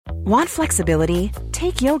Want flexibility?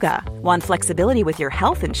 Take yoga. Want flexibility with your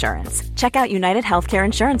health insurance? Check out United Healthcare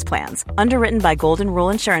Insurance Plans. Underwritten by Golden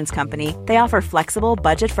Rule Insurance Company, they offer flexible,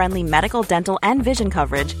 budget-friendly medical, dental, and vision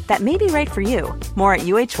coverage that may be right for you. More at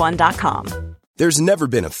uh1.com. There's never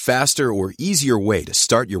been a faster or easier way to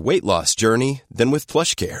start your weight loss journey than with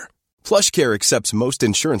PlushCare. PlushCare accepts most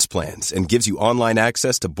insurance plans and gives you online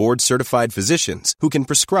access to board-certified physicians who can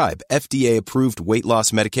prescribe FDA-approved weight loss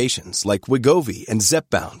medications like Wegovy and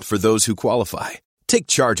Zepbound for those who qualify. Take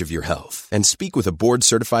charge of your health and speak with a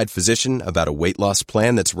board-certified physician about a weight loss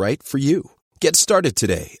plan that's right for you. Get started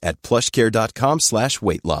today at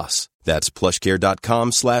plushcare.com/weight loss. That's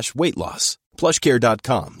plushcare.com/weight loss.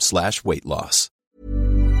 plushcare.com/weight loss.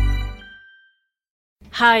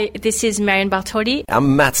 Hi, this is Marion Bartoli.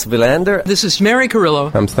 I'm Mats Wilander. This is Mary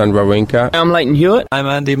Carrillo. I'm Stan Wawrinka. I'm Leighton Hewitt. I'm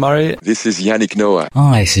Andy Murray. This is Yannick Noah.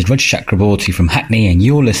 Hi, this is Rog Chakraborty from Hackney, and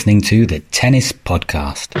you're listening to the Tennis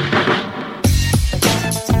Podcast.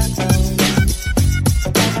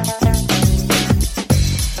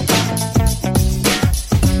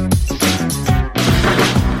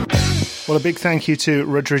 Well, a big thank you to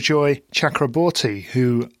Rudrajoy Chakraborty,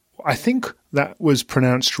 who I think that was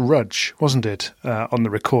pronounced Rudge, wasn't it, on the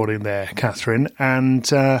recording there, Catherine? And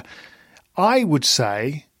I would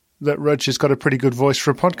say that Rudge has got a pretty good voice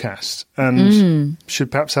for a podcast and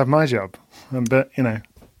should perhaps have my job. But, you know.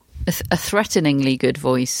 A threateningly good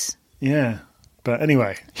voice. Yeah. But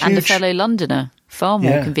anyway. And a fellow Londoner. Far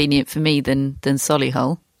more convenient for me than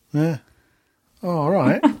Solihull. Yeah. Oh, all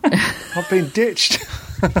right. I've been ditched.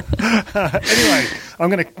 Anyway,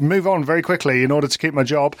 I'm going to move on very quickly in order to keep my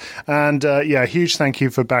job. And a huge thank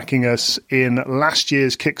you for backing us in last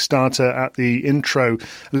year's Kickstarter at the intro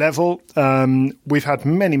level. We've had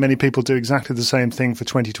many, many people do exactly the same thing for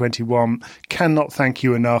 2021. Cannot thank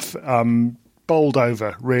you enough. Bowled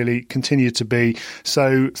over, really, continue to be.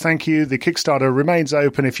 So thank you. The Kickstarter remains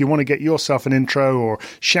open if you want to get yourself an intro or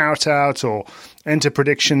shout out or enter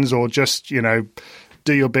predictions or just,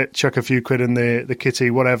 do your bit, chuck a few quid in the kitty,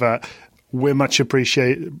 whatever. We're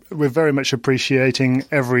very much appreciating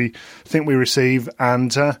everything we receive.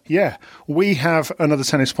 And we have another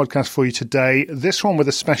tennis podcast for you today. This one with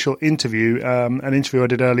a special interview, an interview I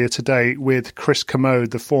did earlier today with Chris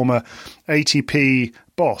Commode, the former ATP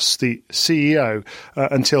boss, the CEO,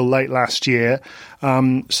 until late last year.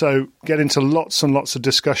 So get into lots and lots of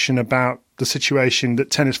discussion about the situation that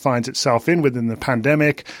tennis finds itself in within the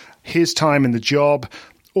pandemic, his time in the job,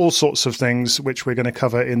 all sorts of things, which we're going to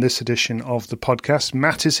cover in this edition of the podcast.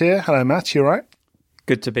 Matt is here. Hello, Matt. You all right?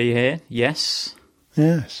 Good to be here. Yes.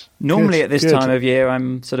 Yes. Normally at this time of year,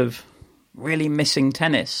 I'm sort of really missing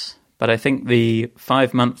tennis. But I think the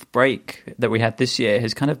 5-month break that we had this year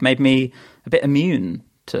has kind of made me a bit immune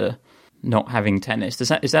to not having tennis. Is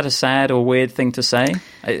that a sad or weird thing to say?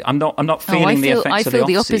 I'm not feeling the effects of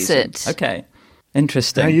the off-season. I feel the opposite. Okay.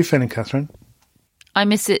 Interesting. How are you feeling, Catherine? I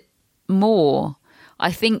miss it more.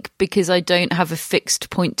 I think because I don't have a fixed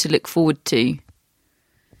point to look forward to.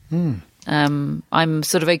 I'm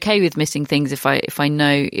sort of okay with missing things if I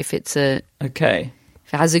know if it's if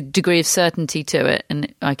it has a degree of certainty to it,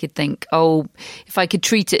 and I could think, if I could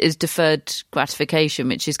treat it as deferred gratification,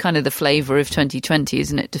 which is kind of the flavour of 2020,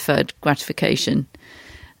 isn't it? Deferred gratification.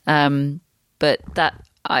 But that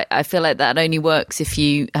I feel like that only works if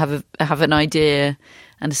you have an idea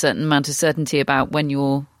and a certain amount of certainty about when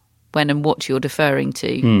and what you're deferring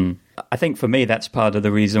to. I think for me, that's part of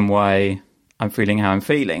the reason why I'm feeling how I'm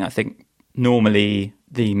feeling. I think normally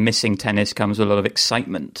the missing tennis comes with a lot of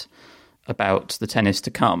excitement about the tennis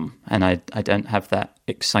to come. And I don't have that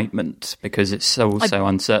excitement because it's so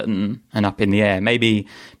uncertain and up in the air. Maybe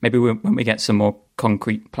when we get some more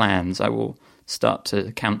concrete plans, I will start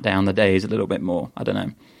to count down the days a little bit more. I don't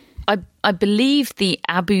know. I believe the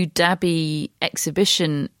Abu Dhabi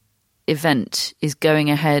exhibition event is going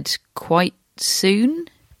ahead quite soon.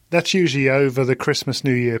 That's usually over the Christmas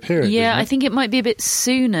New Year period. Yeah, I think it might be a bit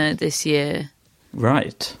sooner this year.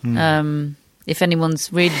 Right. If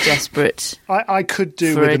anyone's really desperate. I could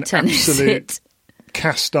do with an absolute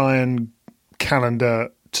cast iron calendar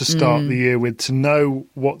to start the year with, to know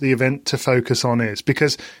what the event to focus on is,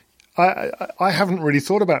 because I haven't really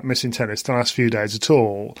thought about missing tennis the last few days at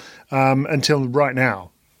all until right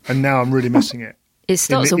now, and now I'm really missing it. It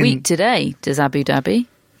starts a week today, does Abu Dhabi?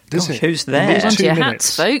 Does it? Who's there? Hold on to your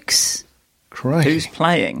hats, folks. Crikey. Who's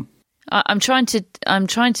playing? I'm trying to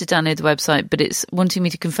download the website, but it's wanting me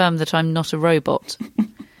to confirm that I'm not a robot,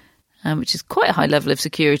 which is quite a high level of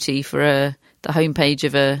security for the homepage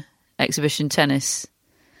of a exhibition tennis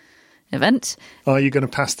event. Are you going to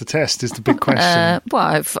pass the test is the big question.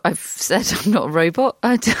 Well, I've said I'm not a robot.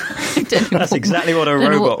 I don't That's exactly what a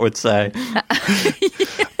robot would say.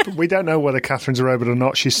 We don't know whether Catherine's a robot or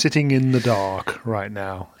not. She's sitting in the dark right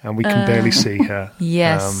now, and we can barely see her.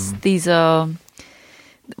 Yes, these are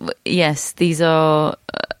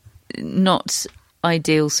not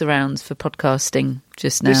ideal surrounds for podcasting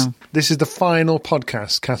just now. This is the final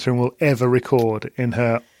podcast Catherine will ever record in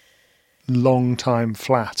her long-time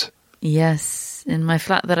flat. Yes, in my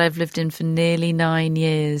flat that I've lived in for nearly 9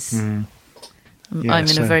 years. I'm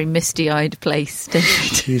in a very misty-eyed place, David.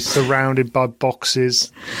 She's surrounded by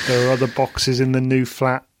boxes. There are other boxes in the new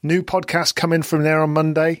flat. New podcast coming from there on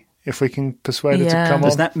Monday, if we can persuade her to come on.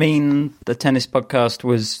 Does that mean the tennis podcast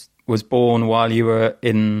was born while you were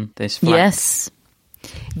in this flat? Yes.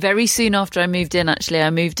 Very soon after I moved in, actually. I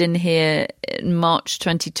moved in here in March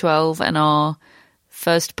 2012, and our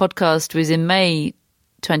first podcast was in May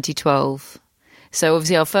 2012. So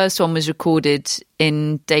obviously our first one was recorded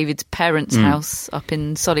in David's parents' house up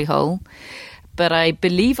in Solihull. But I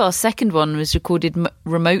believe our second one was recorded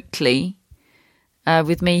remotely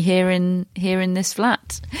with me here in this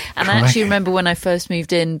flat. And I actually remember when I first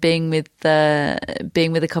moved in, being with a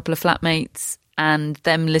couple of flatmates and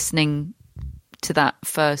them listening to our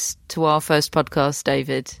first podcast,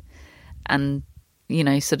 David, and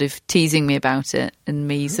sort of teasing me about it, and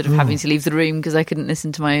me sort of having to leave the room because I couldn't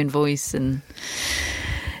listen to my own voice. And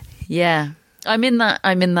I'm in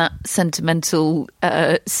that sentimental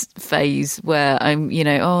phase where I'm,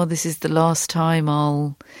 this is the last time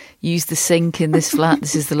I'll use the sink in this flat.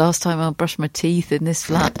 This is the last time I'll brush my teeth in this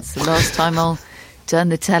flat. It's the last time I'll turn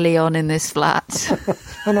the telly on in this flat.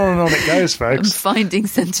 And on it goes, folks. I'm finding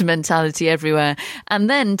sentimentality everywhere. And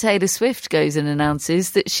then Taylor Swift goes and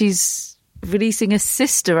announces that she's releasing a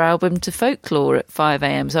sister album to Folklore at 5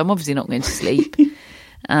 a.m. So I'm obviously not going to sleep.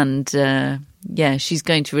 And she's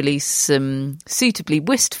going to release some suitably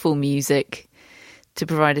wistful music to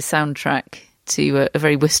provide a soundtrack to a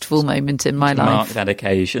very wistful moment in my life. Mark that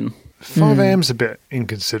occasion. 5 a.m.'s a bit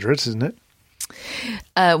inconsiderate, isn't it?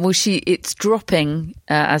 It's dropping,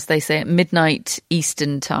 as they say, at midnight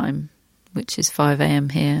Eastern time, which is 5 a.m.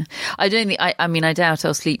 here. I doubt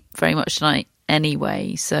I'll sleep very much tonight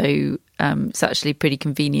anyway, so it's actually pretty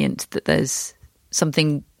convenient that there's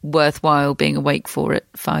something worthwhile being awake for at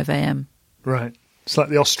 5 a.m. Right. It's like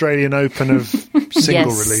the Australian Open of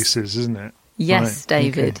single releases, isn't it? Yes, right.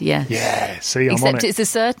 David, okay. yes. Yeah, see, I'm Except on it. It's a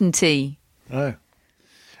certainty. Oh.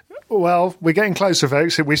 Well, we're getting closer,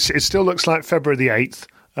 folks. It still looks like February the 8th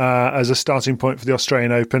as a starting point for the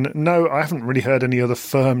Australian Open. No, I haven't really heard any other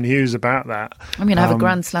firm news about that. I mean, I have a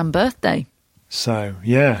Grand Slam birthday. So,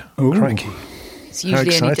 yeah. Ooh. Cranky. It's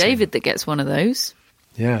usually only David that gets one of those.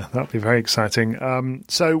 Yeah, that'll be very exciting.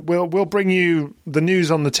 So we'll bring you the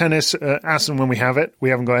news on the tennis as and when we have it. We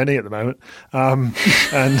haven't got any at the moment. And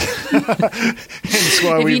hence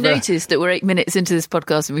why have you noticed that we're 8 minutes into this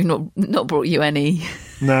podcast and we've not brought you any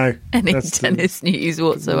tennis news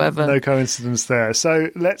whatsoever? No coincidence there. So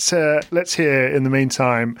let's hear in the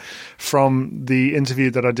meantime from the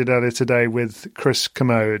interview that I did earlier today with Chris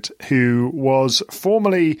Commode, who was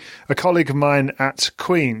formerly a colleague of mine at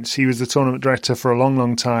Queen's. He was the tournament director for a long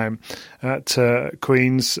time at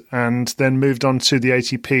Queen's, and then moved on to the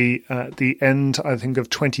ATP at the end, I think, of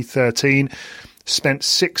 2013. Spent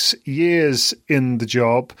 6 years in the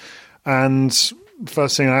job, and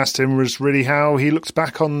first thing I asked him was really how he looks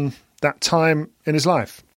back on that time in his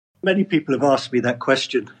life. Many people have asked me that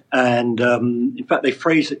question, and in fact they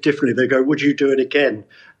phrase it differently. They go, would you do it again?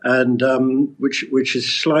 And which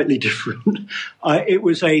is slightly different. It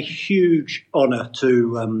was a huge honour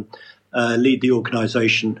to lead the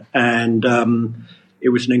organisation, and it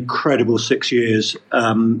was an incredible 6 years.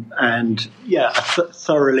 And yeah, I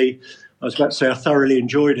thoroughly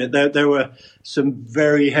enjoyed it. There were some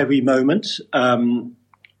very heavy moments,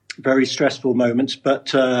 very stressful moments, but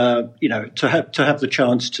to have the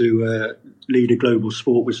chance to lead a global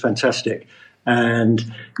sport was fantastic. And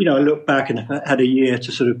I look back and had a year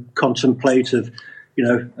to sort of contemplate of.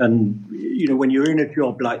 When you're in a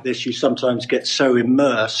job like this, you sometimes get so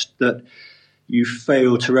immersed that you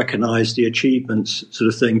fail to recognise the achievements,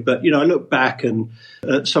 sort of thing. But I look back and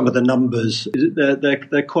at some of the numbers,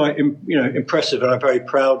 they're quite impressive, and I'm very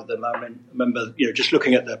proud of them. I remember just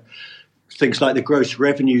looking at the things like the gross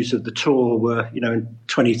revenues of the tour were in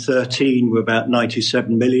 2013 were about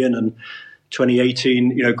 97 million, and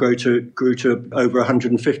 2018 grew to over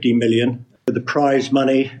 150 million. The prize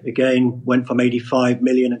money, again, went from 85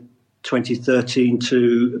 million in 2013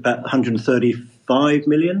 to about 135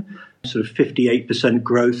 million, sort of 58%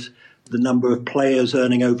 growth. The number of players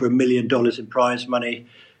earning over $1 million in prize money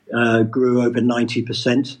grew over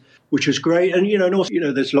 90%, which was great. And, and also,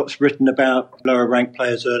 there's lots written about lower ranked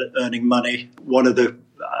players earning money. One of the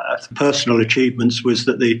personal achievements was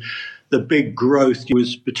that the big growth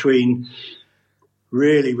was between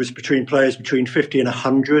players between 50 and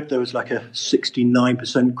 100. There was like a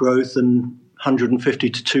 69% growth, and 150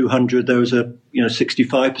 to 200, there was a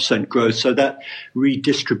 65% growth. So that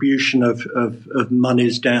redistribution of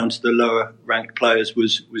monies down to the lower ranked players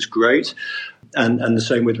was great, and the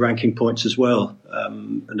same with ranking points as well.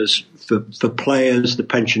 And as for players, the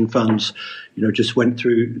pension funds, just went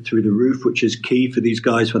through the roof, which is key for these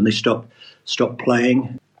guys when they stop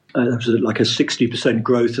playing. There was like a 60%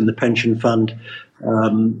 growth in the pension fund.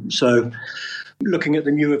 So looking at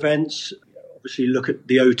the new events, obviously look at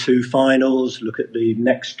the O2 finals, look at the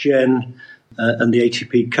Next Gen and the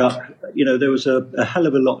ATP Cup. There was a hell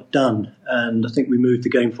of a lot done, and I think we moved the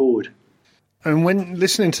game forward. And when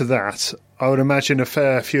listening to that, I would imagine a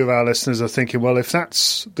fair few of our listeners are thinking, well, if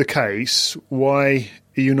that's the case, why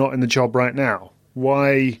are you not in the job right now?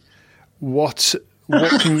 Why? What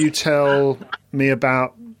can you tell me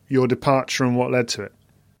about your departure and what led to it?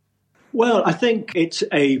 Well, I think it's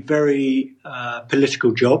a very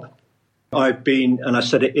political job. I've been, and I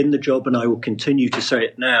said it in the job, and I will continue to say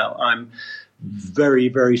it now, I'm very,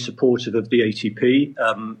 very supportive of the ATP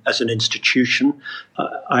as an institution.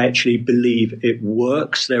 I actually believe it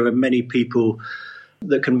works. There are many people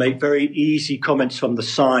that can make very easy comments from the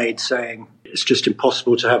side saying it's just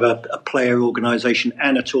impossible to have a player organisation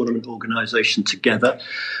and a tournament organisation together.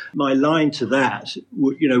 My line to that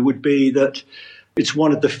would be that it's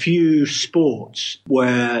one of the few sports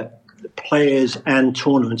where players and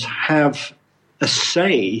tournaments have a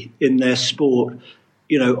say in their sport,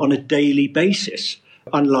 on a daily basis.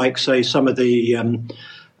 Unlike, say, some of the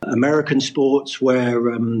American sports where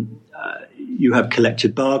you have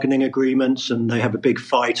collective bargaining agreements and they have a big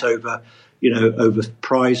fight over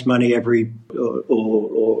prize money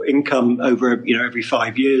or income over, every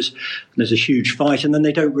 5 years. And there's a huge fight, and then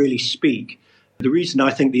they don't really speak. The reason I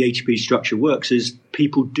think the ATP structure works is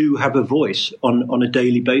people do have a voice on a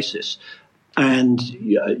daily basis. And,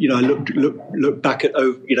 I look back at,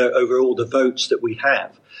 over all the votes that we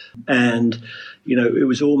have. And, it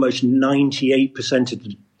was almost 98% of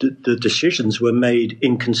the decisions were made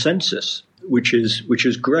in consensus, which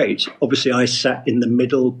is great. Obviously, I sat in the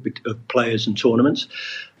middle of players and tournaments.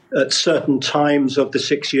 At certain times of the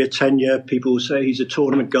 6-year tenure, people will say he's a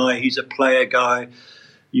tournament guy, he's a player guy.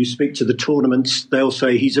 You speak to the tournaments, they'll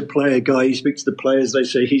say he's a player guy. You speak to the players, they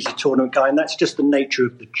say he's a tournament guy. And that's just the nature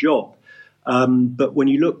of the job. But when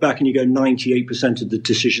you look back and you go 98% of the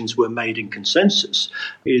decisions were made in consensus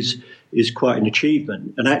is quite an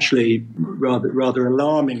achievement. And actually, rather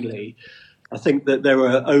alarmingly, I think that there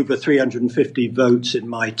were over 350 votes in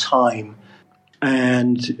my time.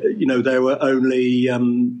 And, there were only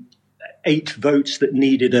 8 votes that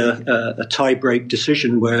needed a tie-break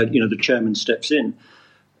decision where, the chairman steps in.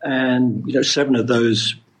 And, 7 of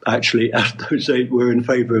those, actually, out of those 8 were in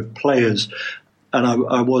favour of players. And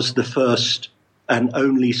I was the first and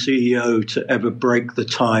only CEO to ever break the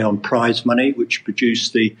tie on prize money, which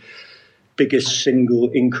produced the biggest single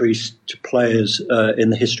increase to players in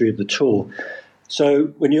the history of the tour. So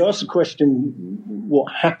when you ask the question,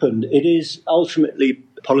 what happened, it is ultimately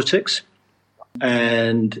politics.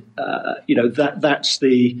 And, that's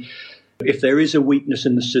the... If there is a weakness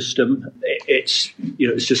in the system, it's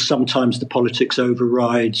just sometimes the politics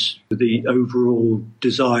overrides the overall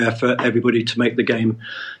desire for everybody to make the game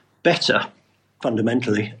better,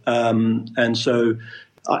 fundamentally. And so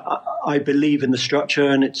I believe in the structure,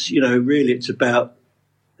 and it's really it's about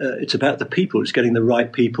the people. It's getting the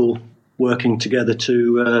right people working together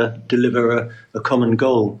to deliver a common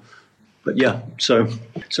goal. But yeah, so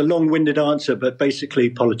it's a long-winded answer, but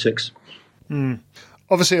basically politics.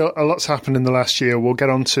 Obviously, a lot's happened in the last year. We'll get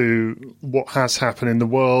on to what has happened in the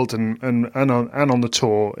world and on the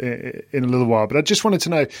tour in a little while. But I just wanted to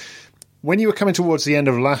know, when you were coming towards the end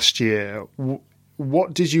of last year,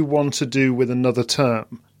 what did you want to do with another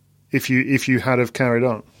term if you had have carried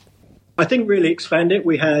on? I think really expand it.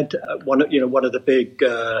 We had one of the big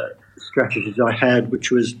strategies I had,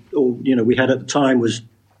 which was, we had at the time, was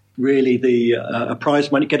really the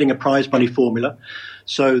getting a prize money formula,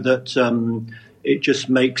 so that. It just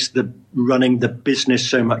makes running the business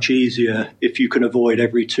so much easier if you can avoid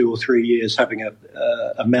every 2 or 3 years having a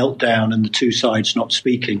meltdown and the two sides not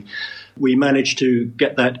speaking. We managed to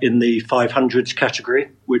get that in the 500s category,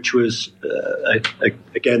 which was,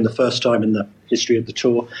 again, the first time in the history of the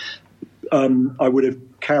tour. I would have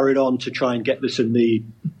carried on to try and get this in the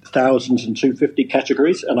thousands and 250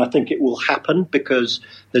 categories, and I think it will happen because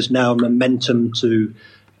there's now momentum to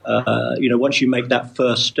Once you make that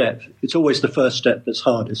first step, it's always the first step that's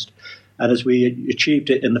hardest. And as we achieved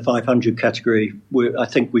it in the 500 category, I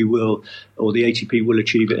think we will, or the ATP will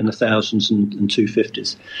achieve it in the 1000s and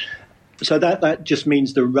 250s. So that just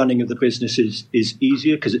means the running of the business is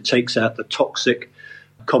easier because it takes out the toxic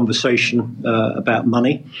conversation about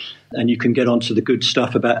money, and you can get onto the good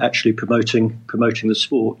stuff about actually promoting the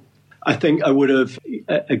sport. I think I would have,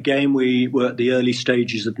 again, we were at the early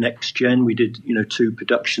stages of Next Gen. We did, 2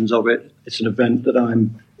 productions of it. It's an event that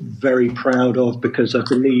I'm very proud of because I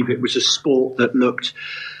believe it was a sport that looked,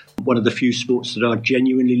 one of the few sports that are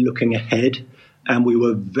genuinely looking ahead. And we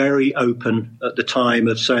were very open at the time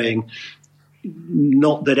of saying,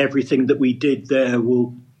 not that everything that we did there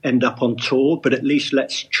will end up on tour, but at least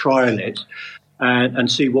let's trial it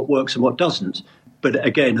and see what works and what doesn't. But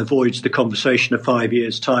again, avoids the conversation of 5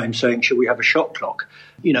 years' time saying, shall we have a shot clock?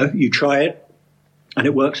 You try it and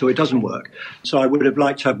it works or it doesn't work. So I would have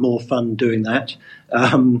liked to have more fun doing that.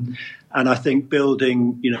 And I think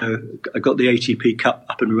building, I got the ATP Cup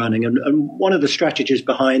up and running. And one of the strategies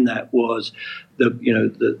behind that was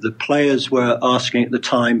the players were asking at the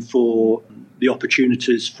time for the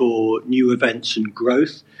opportunities for new events and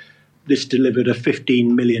growth. This delivered a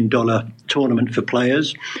 $15 million tournament for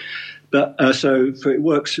players. But it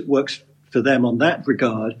works for them on that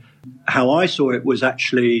regard. How I saw it was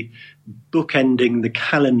actually bookending the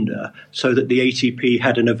calendar so that the ATP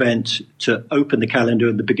had an event to open the calendar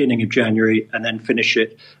at the beginning of January and then finish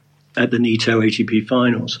it at the Nitto ATP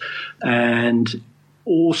Finals. And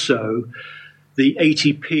also, the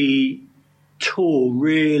ATP Tour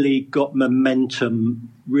really got momentum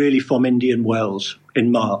really from Indian Wells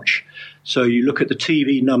in March. So you look at the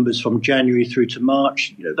TV numbers from January through to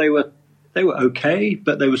March, they were okay,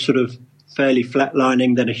 but they were sort of fairly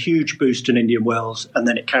flatlining, then a huge boost in Indian Wells, and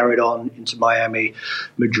then it carried on into Miami,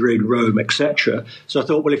 Madrid, Rome, etc. So I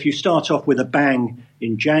thought, well, if you start off with a bang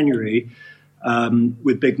in January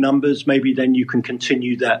with big numbers, maybe then you can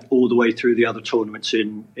continue that all the way through the other tournaments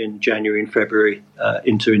in January and February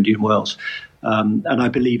into Indian Wells. And I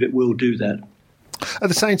believe it will do that. At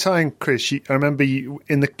the same time, Chris, I remember you,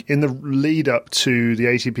 in the lead up to the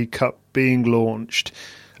ATP Cup being launched,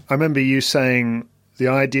 I remember you saying the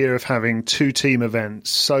idea of having 2 team events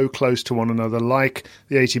so close to one another, like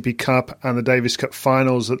the ATP Cup and the Davis Cup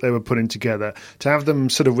finals that they were putting together, to have them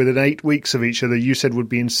sort of within 8 weeks of each other, you said would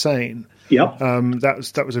be insane. Yep.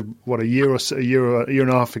 That was a year and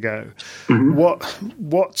a half ago.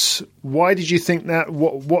 Mm-hmm. Why did you think that?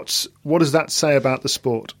 What does that say about the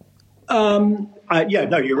sport?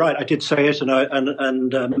 You're right. I did say it, and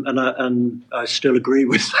I still agree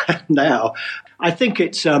with that now. I think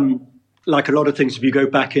it's like a lot of things. If you go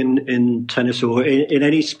back in tennis or in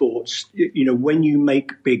any sports, when you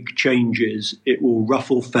make big changes, it will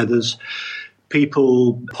ruffle feathers.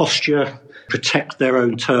 People posture, protect their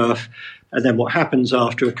own turf, and then what happens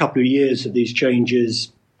after a couple of years of these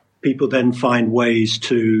changes? People then find ways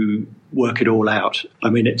to work it all out. I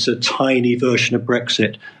mean, it's a tiny version of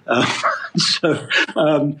Brexit. I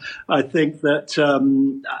think that,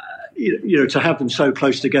 to have them so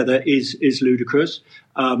close together is ludicrous.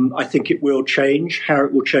 I think it will change. How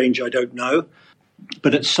it will change, I don't know.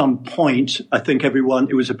 But at some point, I think it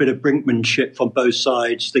was a bit of brinkmanship from both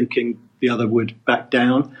sides, thinking the other would back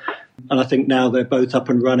down. And I think now they're both up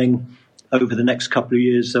and running. Over the next couple of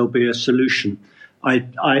years, there'll be a solution.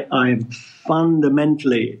 I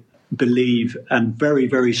fundamentally believe, and very,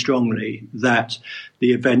 very strongly, that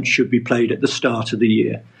the event should be played at the start of the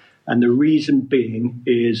year. And the reason being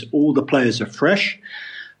is all the players are fresh.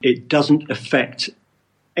 It doesn't affect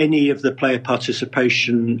any of the player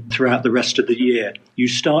participation throughout the rest of the year. You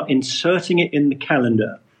start inserting it in the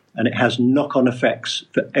calendar, and it has knock-on effects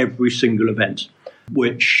for every single event,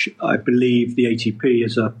 which I believe the ATP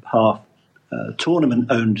as a half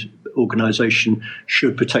tournament-owned organisation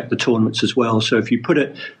should protect the tournaments as well. So if you put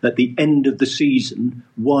it at the end of the season,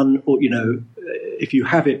 if you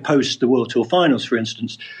have it post the World Tour Finals, for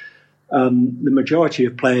instance, the majority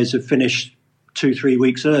of players have finished 2-3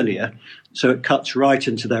 weeks earlier, so it cuts right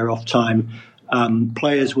into their off time.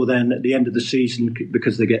 Players will then, at the end of the season,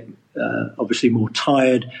 because they get obviously more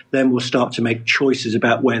tired, then will start to make choices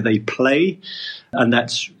about where they play, and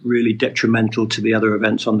that's really detrimental to the other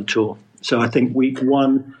events on the tour. So I think week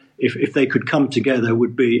one, if they could come together,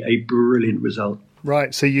 would be a brilliant result.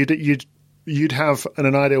 Right. So you'd have, in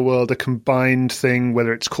an ideal world, a combined thing,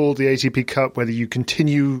 whether it's called the ATP Cup, whether you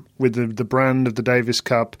continue with the brand of the Davis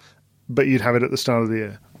Cup, but you'd have it at the start of the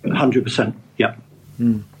year. 100%. Yeah.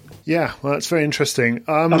 Mm. Yeah. Well, that's very interesting.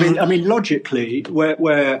 I mean, logically,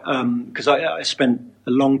 because I spent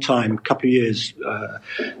a long time, a couple of years,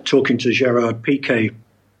 talking to Gerard Piqué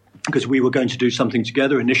because we were going to do something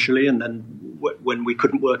together initially, and then when we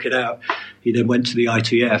couldn't work it out, he then went to the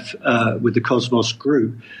ITF with the Cosmos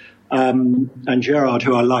group. And Gerard,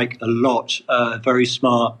 who I like a lot, very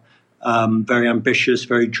smart, very ambitious,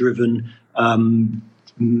 very driven,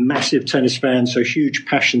 massive tennis fan, so huge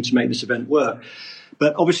passion to make this event work.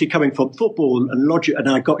 But obviously coming from football and logic, and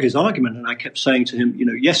I got his argument, and I kept saying to him,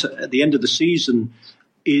 yes, at the end of the season,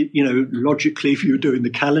 logically, if you were doing the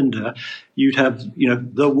calendar, you'd have,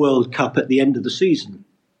 the World Cup at the end of the season.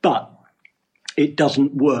 But it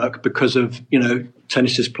doesn't work because of,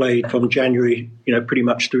 tennis is played from January, pretty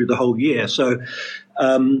much through the whole year. So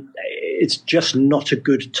it's just not a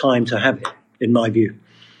good time to have it, in my view.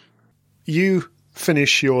 You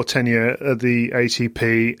finish your tenure at the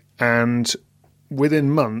ATP, and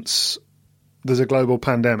within months, there's a global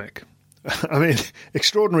pandemic. I mean,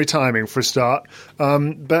 extraordinary timing for a start.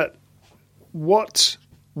 But what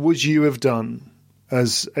would you have done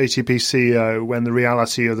as ATP CEO when the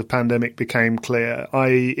reality of the pandemic became clear,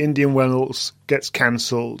 i.e. Indian Wells gets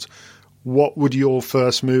cancelled? What would your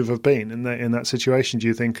first move have been in that situation, do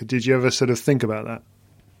you think? Did you ever sort of think about that?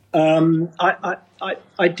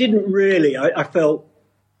 I didn't really. I felt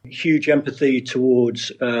huge empathy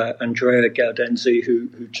towards Andrea Gaudenzi,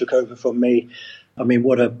 who took over from me. I mean,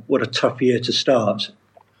 what a tough year to start.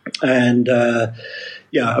 And, I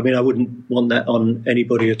wouldn't want that on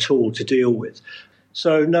anybody at all to deal with.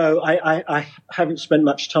 So, no, I haven't spent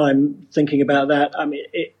much time thinking about that. I mean,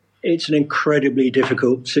 it's an incredibly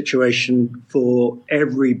difficult situation for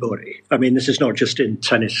everybody. I mean, this is not just in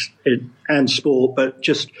tennis and sport, but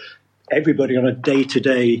just everybody on a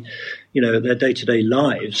day-to-day, their day-to-day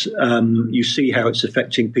lives. You see how it's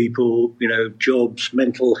affecting people, jobs,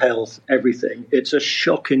 mental health, everything. It's a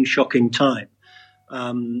shocking time.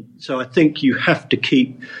 So I think you have to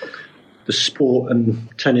keep the sport and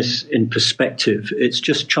tennis in perspective. It's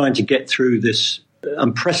just trying to get through this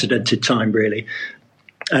unprecedented time, really.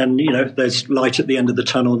 And, there's light at the end of the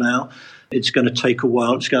tunnel now. It's going to take a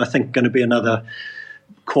while. It's, I think, going to be another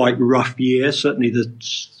quite rough year. Certainly the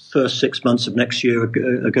first 6 months of next year are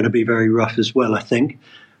going to be very rough as well, I think.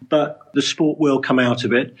 But the sport will come out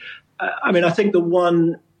of it. I think the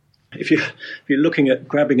one, if you're looking at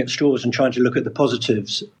grabbing at straws and trying to look at the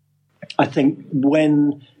positives, I think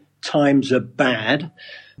when times are bad,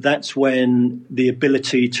 that's when the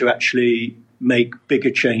ability to actually make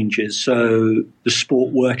bigger changes. So the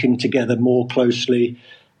sport working together more closely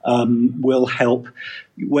will help.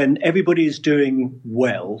 When everybody is doing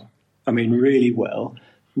well, really well,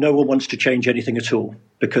 no one wants to change anything at all,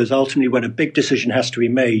 because ultimately when a big decision has to be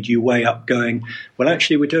made, you weigh up going, well,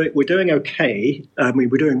 actually we're doing okay. We're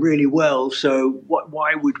doing really well. So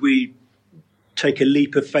why would we take a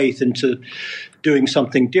leap of faith into doing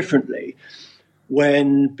something differently?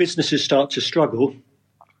 When businesses start to struggle,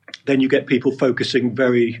 then you get people focusing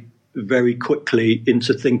very, very quickly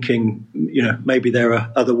into thinking, maybe there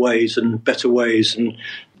are other ways and better ways. And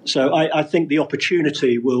so I think the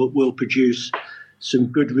opportunity will produce some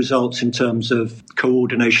good results in terms of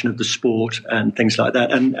coordination of the sport and things like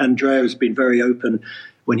that. And Andrea has been very open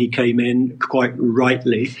when he came in, quite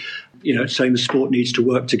rightly, saying the sport needs to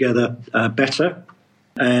work together better.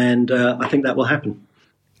 And I think that will happen.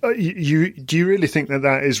 Do you really think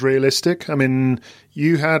that is realistic? I mean,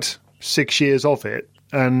 you had 6 years of it,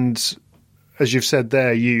 and as you've said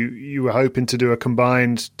there, you were hoping to do a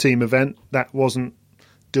combined team event. That wasn't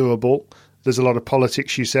doable. There's a lot of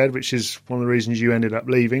politics, you said, which is one of the reasons you ended up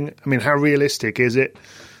leaving. I mean, how realistic is it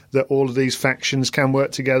that all of these factions can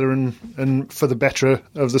work together and for the better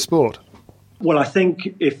of the sport? Well, I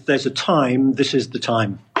think if there's a time, this is the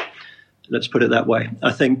time. Let's put it that way.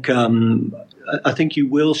 I think you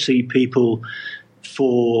will see people,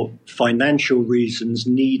 for financial reasons,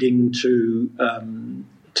 needing to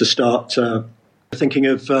start thinking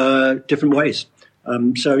of different ways.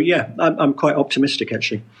 I'm quite optimistic,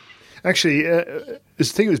 actually. Actually, I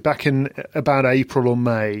think it was back in about April or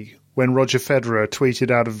May when Roger Federer tweeted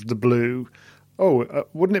out of the blue,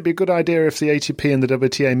 wouldn't it be a good idea if the ATP and the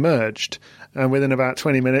WTA merged? And within about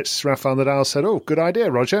 20 minutes, Rafael Nadal said, good idea,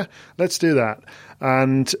 Roger, let's do that.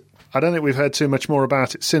 And I don't think we've heard too much more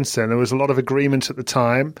about it since then. There was a lot of agreement at the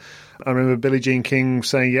time. I remember Billie Jean King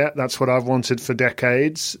saying, that's what I've wanted for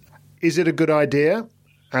decades. Is it a good idea?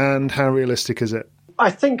 And how realistic is it? I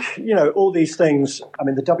think, all these things,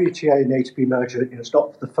 the WTA and the ATP merger, it's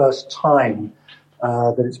not the first time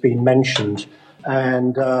that it's been mentioned.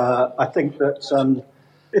 And I think that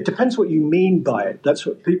it depends what you mean by it. That's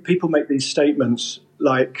what people make these statements,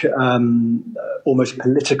 like almost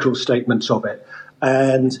political statements of it.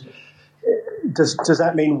 And does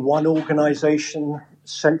that mean one organisation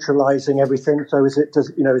centralising everything? So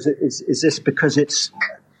is this because it's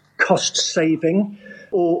cost saving,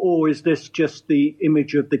 or is this just the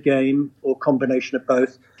image of the game, or combination of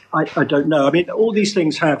both? I don't know. I mean, all these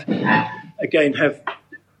things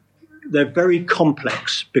they're very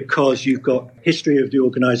complex because you've got history of the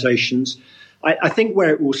organisations. I think where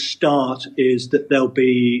it will start is that there'll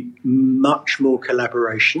be much more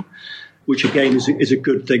collaboration, which again is a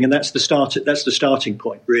good thing, and that's the starting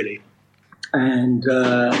point, really. And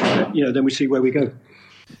then we see where we go.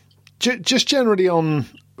 Just generally on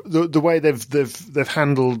the way they've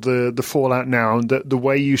handled the fallout now, the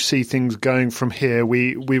way you see things going from here.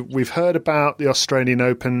 We've heard about the Australian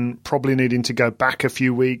Open probably needing to go back a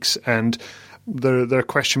few weeks, and there are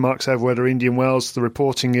question marks over whether Indian Wells. The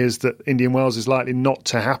reporting is that Indian Wells is likely not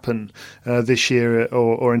to happen this year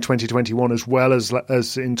or in 2021 as well as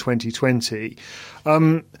in 2020.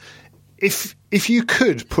 If you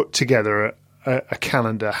could put together a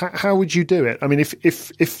calendar, how would you do it? I mean,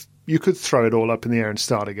 if you could throw it all up in the air and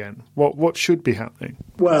start again, what should be happening?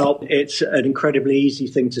 Well, it's an incredibly easy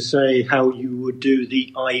thing to say how you would do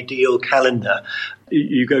the ideal calendar.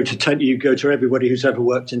 You go to everybody who's ever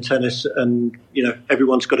worked in tennis, and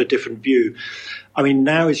everyone's got a different view. I mean,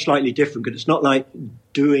 now it's slightly different because it's not like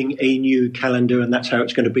doing a new calendar and that's how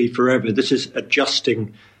it's going to be forever. This is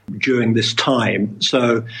adjusting during this time.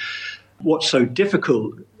 So what's so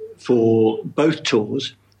difficult for both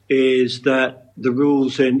tours is that the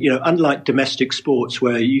rules unlike domestic sports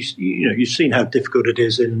where you've seen how difficult it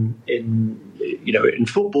is in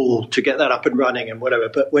football to get that up and running and whatever.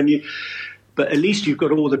 But at least you've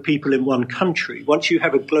got all the people in one country. Once you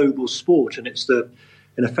have a global sport and it's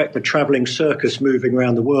in effect the travelling circus moving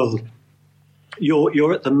around the world,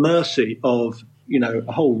 you're at the mercy of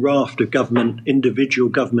a whole raft of individual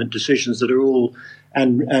government decisions that are all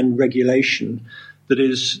and regulation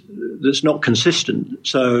that's not consistent.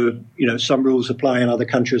 So, some rules apply in other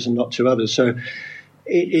countries and not to others. So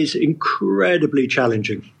it is incredibly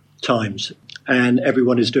challenging times, and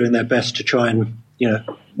everyone is doing their best to try and,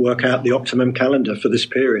 work out the optimum calendar for this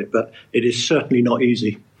period. But it is certainly not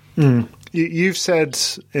easy. You've said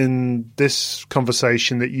in this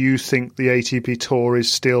conversation that you think the ATP Tour is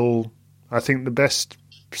still, I think, the best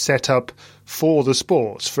setup for the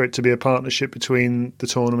sports, for it to be a partnership between the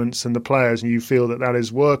tournaments and the players, and you feel that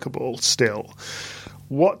is workable still.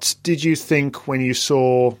 What did you think when you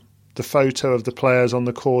saw the photo of the players on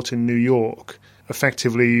the court in New York,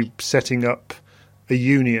 effectively setting up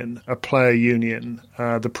a player union,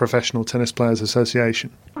 the Professional Tennis Players Association?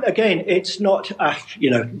 Again, it's not,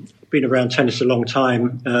 been around tennis a long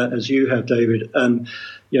time, as you have, David.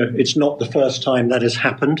 It's not the first time that has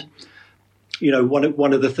happened.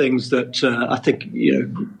 One of the things that I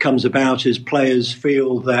think comes about is players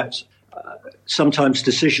feel that sometimes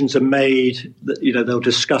decisions are made that they'll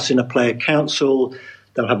discuss in a player council,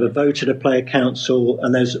 they'll have a vote at a player council,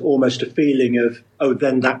 and there's almost a feeling of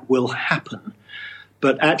then that will happen.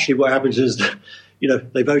 But actually, what happens is that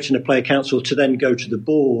they vote in a player council to then go to the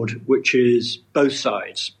board, which is both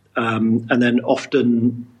sides, and then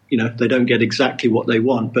often they don't get exactly what they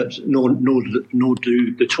want, but nor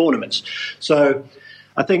do the tournaments. So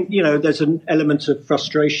I think, there's an element of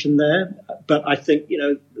frustration there, but I think,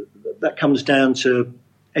 that comes down to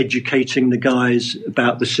educating the guys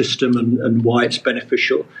about the system and why it's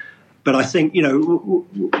beneficial. But I think,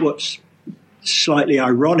 what's slightly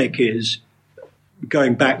ironic is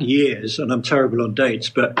going back years, and I'm terrible on dates,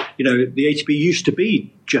 but, the ATP used to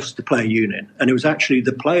be just the player union, and it was actually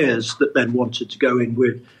the players that then wanted to go in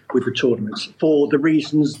with the tournaments for the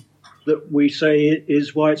reasons that we say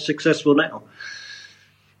is why it's successful now.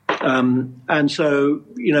 And so,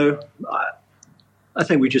 I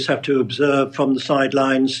think we just have to observe from the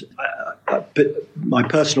sidelines. But my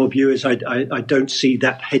personal view is I don't see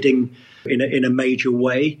that heading in a major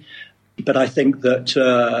way. But I think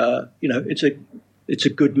that, it's a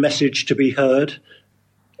good message to be heard,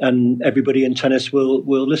 and everybody in tennis will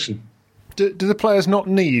listen. Do the players not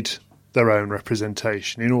need their own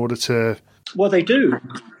representation in order to? Well, they do.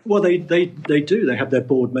 Well, they do. They have their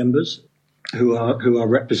board members who are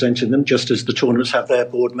representing them, just as the tournaments have their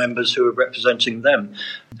board members who are representing them.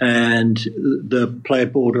 And the player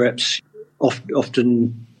board reps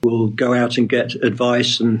often will go out and get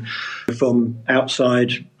advice and from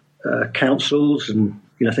outside councils and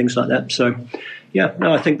things like that. So, yeah,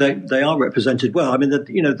 no, I think they are represented well. I mean,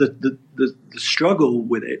 the struggle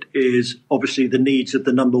with it is obviously the needs of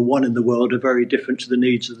the number one in the world are very different to the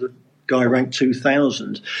needs of the guy ranked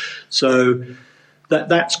 2000. So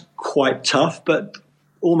that's quite tough, but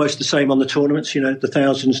almost the same on the tournaments. The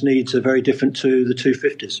thousands needs are very different to the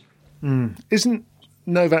 250s. Isn't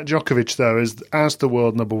Novak Djokovic, though, as the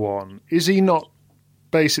world number one, is he not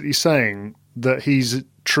basically saying that he's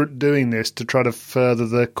doing this to try to further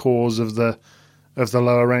the cause of the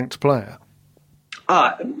lower ranked player?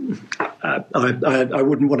 I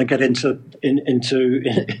wouldn't want to get into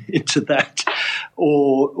that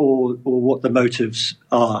or what the motives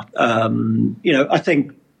are. I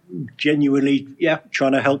think genuinely,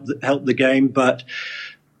 trying to help the game, but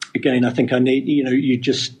again, I think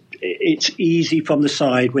it's easy from the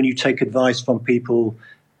side when you take advice from people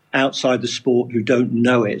outside the sport who don't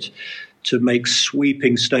know it to make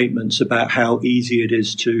sweeping statements about how easy it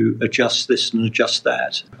is to adjust this and adjust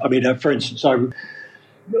that. I mean, for instance,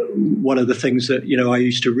 one of the things that I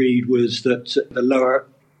used to read was that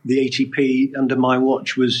the ATP under my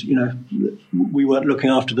watch was we weren't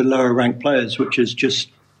looking after the lower ranked players, which is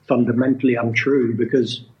just fundamentally untrue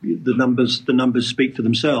because the numbers speak for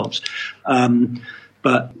themselves.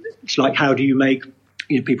 But it's like, how do you make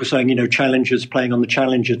people saying challengers playing on the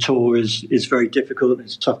Challenger Tour is very difficult.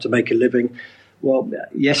 It's tough to make a living. Well,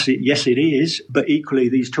 yes, it is. But equally,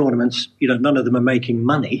 these tournaments, none of them are making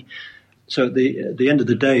money. So at the end of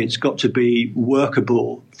the day, it's got to be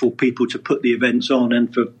workable for people to put the events on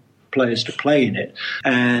and for players to play in it.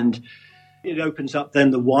 And it opens up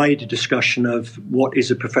then the wider discussion of what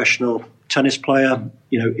is a professional tennis player.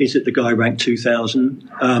 Is it the guy ranked 2000?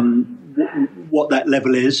 What that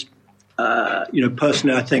level is.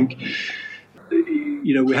 Personally, I think,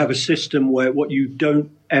 we have a system where what you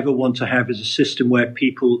don't ever want to have is a system where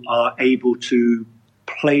people are able to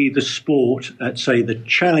play the sport at, say, the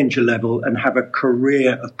challenger level and have a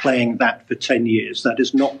career of playing that for 10 years. That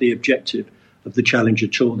is not the objective of the Challenger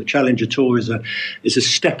Tour. The Challenger Tour is a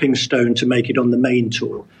stepping stone to make it on the main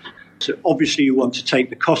tour. So obviously you want to take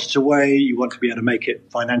the costs away. You want to be able to make it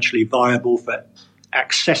financially viable,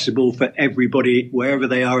 accessible for everybody, wherever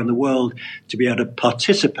they are in the world, to be able to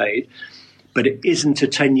participate. But it isn't a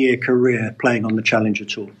 10-year career playing on the Challenger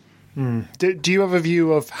Tour. Do you have a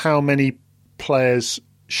view of how many players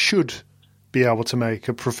should be able to make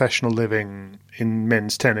a professional living in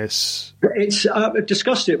men's tennis? I've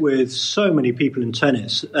discussed it with so many people in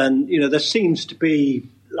tennis, and there seems to be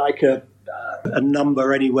like a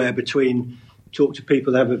number anywhere between. Talk to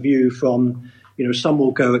people that have a view from, some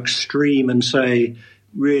will go extreme and say,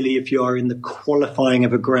 really, if you are in the qualifying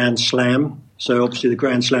of a Grand Slam, so obviously the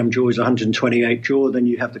Grand Slam draw is 128 draw, then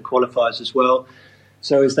you have the qualifiers as well.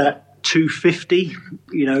 So is that 250?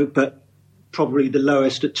 But probably the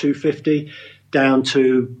lowest at 250, down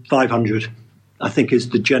to 500, I think is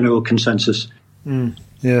the general consensus.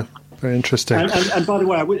 Yeah, very interesting. And by the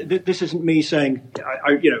way, this isn't me saying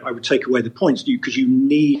I would take away the points because you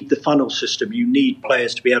need the funnel system. You need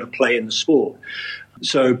players to be able to play in the sport.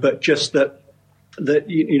 So, but just that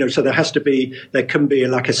so there can be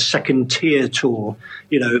like a second tier tour,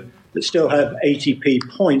 that still have ATP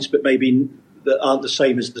points, but maybe that aren't the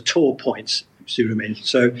same as the tour points. See what I mean?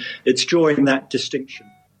 So it's drawing that distinction.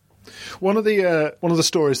 One of the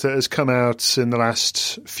stories that has come out in the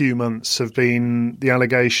last few months have been the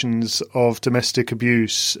allegations of domestic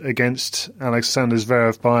abuse against Alexander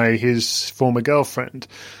Zverev by his former girlfriend.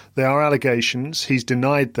 They are allegations. He's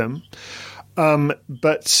denied them.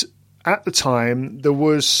 But at the time, there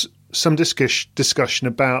was some discussion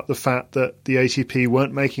about the fact that the ATP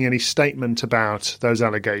weren't making any statement about those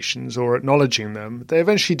allegations or acknowledging them. They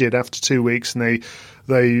eventually did after 2 weeks, and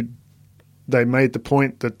they made the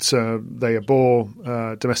point that they abhor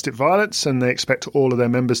domestic violence and they expect all of their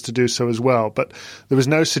members to do so as well. But there was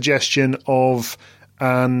no suggestion of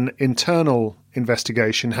an internal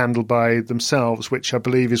investigation handled by themselves, which I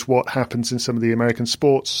believe is what happens in some of the American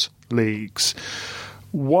sports leagues.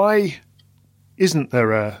 Why isn't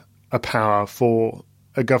there a power for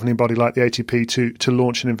a governing body like the ATP to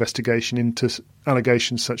launch an investigation into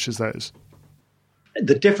allegations such as those?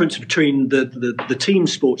 The difference between the team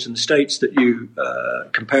sports in the States that you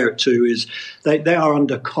compare it to is they are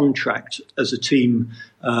under contract as a team,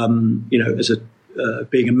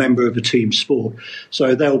 being a member of a team sport.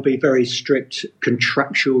 So there'll be very strict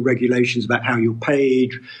contractual regulations about how you're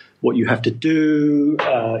paid, what you have to do,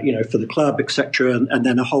 for the club, etc., and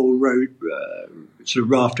then a whole sort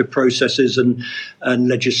of raft of processes and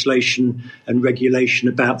legislation and regulation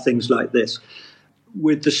about things like this.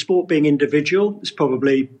 With the sport being individual, it's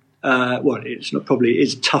probably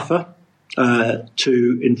it's tougher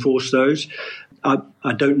to enforce those. I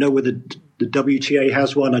don't know whether the WTA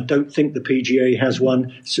has one. I don't think the PGA has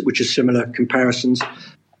one, which is similar comparisons.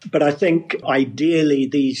 But I think ideally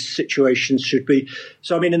these situations should be.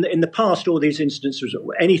 So, I mean, in the past, all these instances,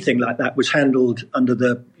 anything like that was handled under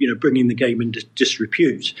the, bringing the game into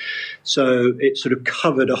disrepute. So it sort of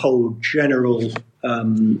covered a whole general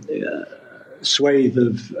swathe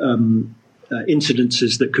of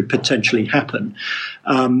incidences that could potentially happen.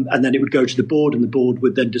 And then it would go to the board, and the board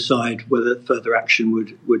would then decide whether further action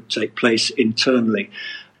would take place internally.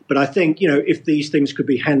 But I think, if these things could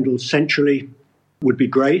be handled centrally, would be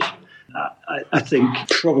great. I think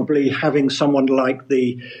probably having someone like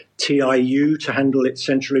the TIU to handle it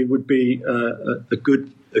centrally would be a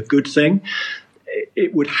good thing.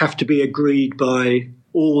 It would have to be agreed by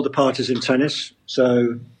all the parties in tennis,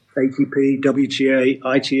 so ATP, WTA,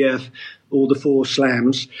 ITF, all the 4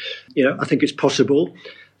 slams. I think it's possible.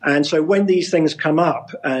 And so when these things come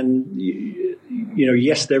up, and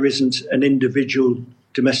yes, there isn't an individual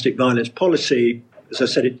domestic violence policy. As I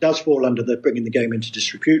said, it does fall under the bringing the game into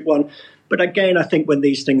disrepute one. But again, I think when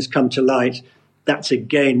these things come to light, that's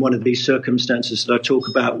again one of these circumstances that I talk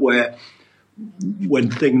about where when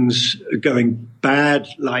things are going bad,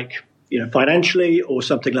 like financially or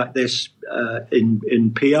something like this,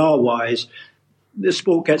 in PR-wise, the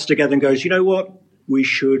sport gets together and goes, you know what, we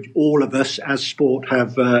should, all of us as sport,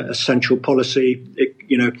 have a central policy,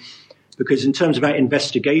 because in terms of our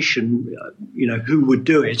investigation, who would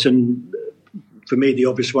do it? And for me, the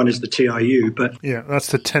obvious one is the TIU. But yeah, that's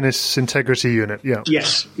the Tennis Integrity Unit. Yeah.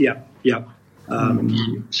 Yes. Yeah. Yeah.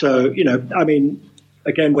 So, I mean,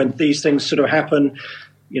 again, when these things sort of happen,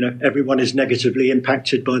 everyone is negatively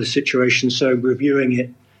impacted by the situation. So reviewing it,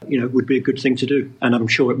 would be a good thing to do. And I'm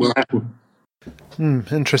sure it will happen.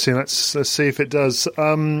 Interesting. Let's see if it does.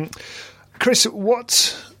 Chris,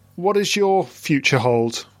 what does your future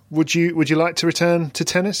hold? Would you like to return to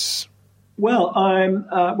tennis? Well, I'm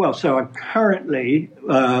currently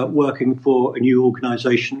working for a new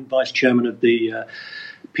organisation, vice chairman of the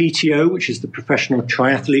PTO, which is the Professional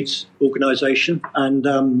Triathletes Organisation, and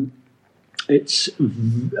I'm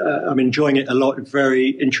enjoying it a lot. Very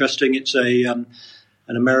interesting. It's an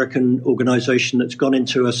American organisation that's gone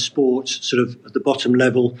into a sport sort of at the bottom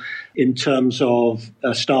level in terms of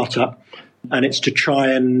a startup, and it's to try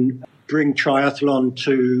and bring triathlon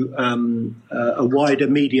to a wider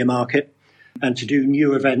media market and to do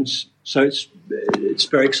new events. So it's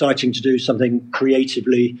very exciting to do something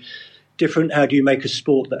creatively different. How do you make a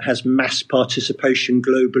sport that has mass participation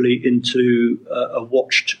globally into a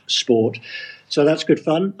watched sport? So that's good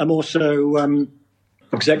fun. I'm also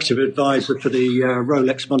executive advisor for the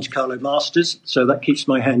Rolex Monte Carlo Masters, so that keeps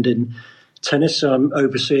my hand in tennis. So I'm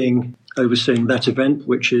overseeing that event,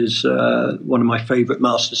 which is one of my favourite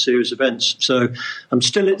Master Series events. So I'm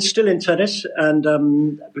still in tennis,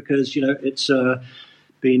 and because it's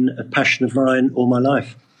been a passion of mine all my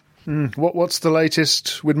life. What's the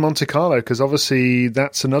latest with Monte Carlo? Because obviously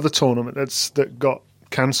that's another tournament that got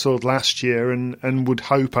cancelled last year, and would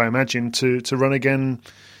hope, I imagine, to run again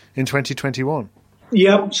in 2021.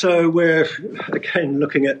 Yeah, so we're again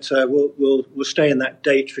looking at we'll stay in that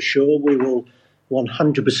date for sure. We will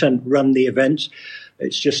 100% run the event.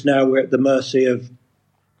 It's just now we're at the mercy of,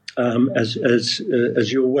 as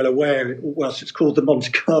you're well aware, whilst it's called the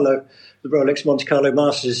Rolex Monte Carlo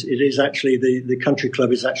Masters, it is actually the country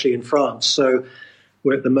club is actually in France. So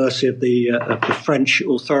we're at the mercy of the French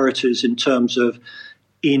authorities in terms of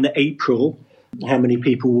in April how many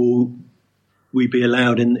people will we be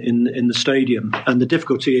allowed in the stadium. And the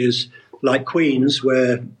difficulty is, like Queen's,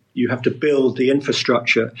 where you have to build the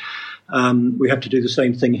infrastructure, we have to do the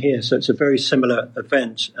same thing here. So it's a very similar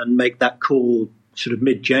event, and make that call sort of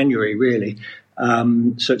mid-January, really.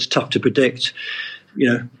 So it's tough to predict,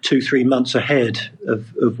 2-3 months ahead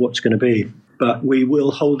of what's going to be. But we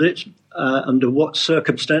will hold it. Under what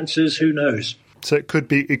circumstances, who knows? So it could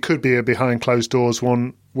be a behind closed doors,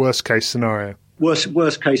 one worst case scenario.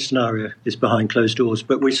 Worst case scenario is behind closed doors,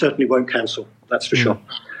 but we certainly won't cancel. That's for sure.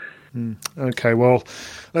 Okay, well,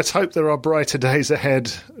 let's hope there are brighter days ahead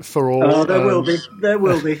for all. There will be. There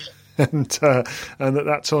will be. And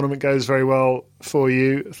that tournament goes very well for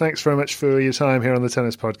you. Thanks very much for your time here on the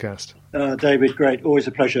Tennis Podcast. David, great. Always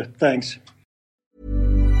a pleasure. Thanks.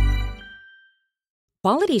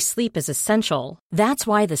 Quality sleep is essential. That's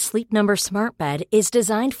why the Sleep Number Smart Bed is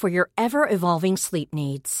designed for your ever-evolving sleep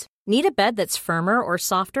needs. Need a bed that's firmer or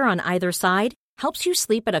softer on either side? Helps you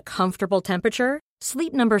sleep at a comfortable temperature?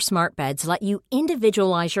 Sleep Number Smart Beds let you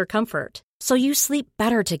individualize your comfort, so you sleep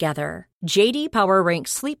better together. J.D. Power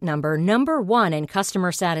ranks Sleep Number number 1 in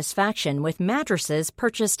customer satisfaction with mattresses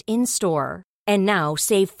purchased in-store. And now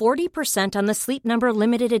save 40% on the Sleep Number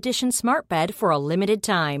Limited Edition Smart Bed for a limited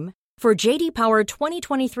time. For JD Power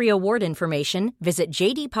 2023 award information, visit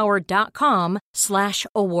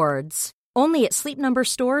jdpower.com/awards. Only at Sleep Number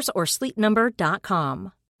stores or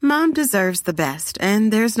sleepnumber.com. Mom deserves the best,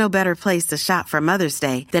 and there's no better place to shop for Mother's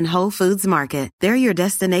Day than Whole Foods Market. They're your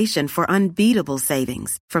destination for unbeatable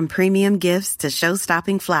savings, from premium gifts to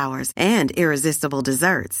show-stopping flowers and irresistible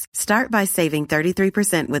desserts. Start by saving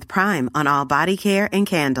 33% with Prime on all body care and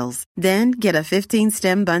candles. Then get a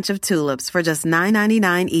 15-stem bunch of tulips for just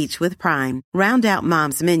 $9.99 each with Prime. Round out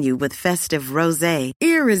Mom's menu with festive rosé,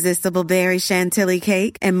 irresistible berry chantilly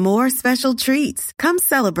cake, and more special treats. Come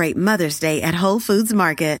celebrate Mother's Day at Whole Foods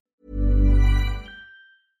Market.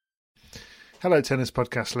 Hello, Tennis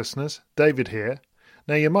Podcast listeners. David here.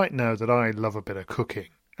 Now, you might know that I love a bit of cooking,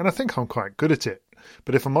 and I think I'm quite good at it.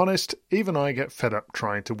 But if I'm honest, even I get fed up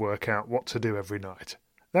trying to work out what to do every night.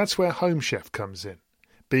 That's where Home Chef comes in.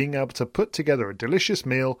 Being able to put together a delicious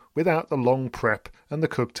meal without the long prep and the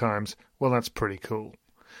cook times, well, that's pretty cool.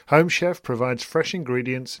 Home Chef provides fresh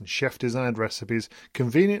ingredients and chef-designed recipes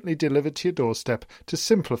conveniently delivered to your doorstep to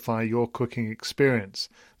simplify your cooking experience.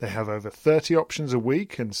 They have over 30 options a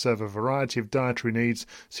week and serve a variety of dietary needs,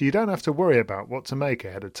 so you don't have to worry about what to make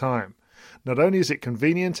ahead of time. Not only is it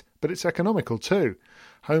convenient, but it's economical too.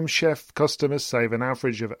 Home Chef customers save an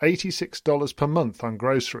average of $86 per month on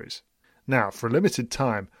groceries. Now, for a limited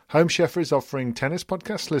time, Home Chef is offering Tennis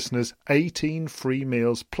Podcast listeners 18 free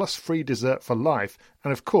meals plus free dessert for life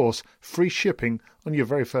and, of course, free shipping on your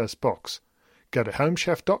very first box. Go to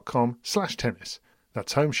homechef.com/tennis.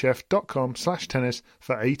 That's homechef.com/tennis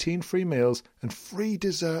for 18 free meals and free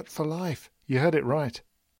dessert for life. You heard it right.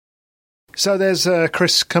 So there's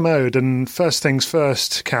Chris Commode, and first things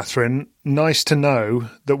first, Catherine, nice to know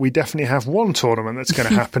that we definitely have one tournament that's going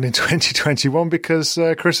to happen in 2021 because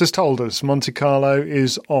Chris has told us Monte Carlo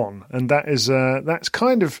is on, and that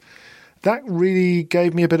really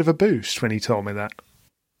gave me a bit of a boost when he told me that.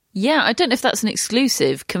 Yeah, I don't know if that's an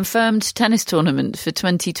exclusive, confirmed tennis tournament for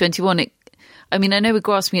 2021. I know we're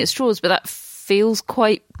grasping at straws, but that feels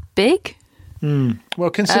quite big.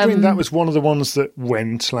 Well, considering that was one of the ones that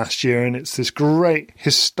went last year, and it's this great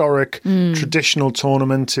historic traditional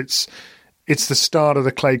tournament. It's the start of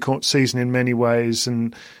the clay court season in many ways,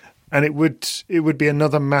 and it would be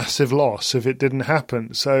another massive loss if it didn't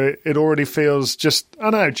happen. So it already feels just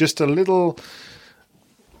a little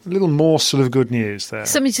morsel of good news there.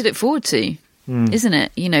 Something to look forward to, isn't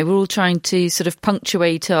it? We're all trying to sort of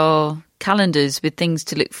punctuate our calendars with things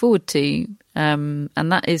to look forward to. And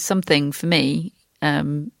that is something for me, a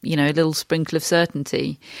little sprinkle of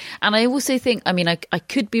certainty. And I also think, I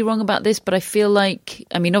could be wrong about this, but I feel like,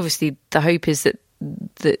 obviously the hope is that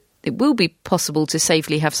it will be possible to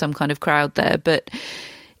safely have some kind of crowd there, but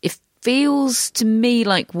it feels to me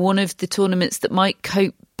like one of the tournaments that might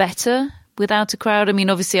cope better without a crowd.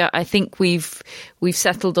 Obviously I think we've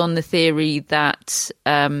settled on the theory that,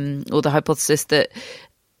 or the hypothesis that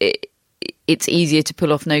it's easier to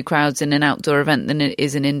pull off no crowds in an outdoor event than it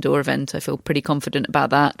is an indoor event. I feel pretty confident about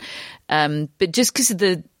that. But just because of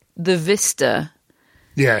the vista,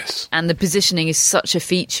 yes, and the positioning is such a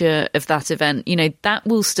feature of that event, that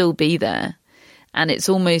will still be there. And it's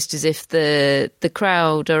almost as if the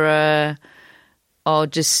crowd are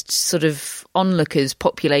just sort of onlookers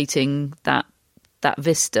populating that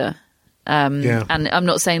vista. And I'm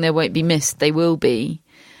not saying they won't be missed; they will be.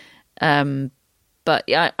 But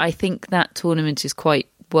I think that tournament is quite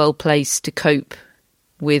well placed to cope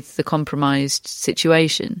with the compromised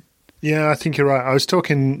situation. Yeah, I think you're right. I was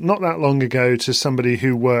talking not that long ago to somebody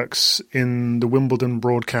who works in the Wimbledon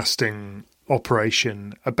broadcasting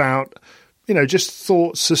operation about, just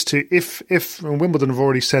thoughts as to if Wimbledon have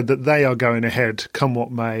already said that they are going ahead come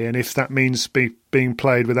what may, and if that means being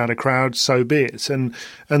played without a crowd, so be it. And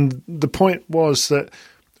the point was that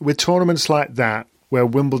with tournaments like that, where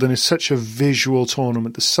Wimbledon is such a visual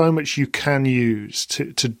tournament, there's so much you can use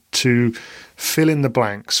to fill in the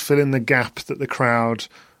blanks, fill in the gap that the crowd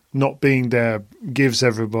not being there gives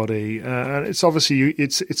everybody. And it's obviously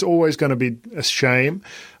it's always going to be a shame,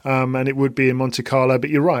 and it would be in Monte Carlo. But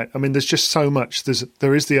you're right. There's just so much.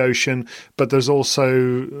 There is the ocean, but there's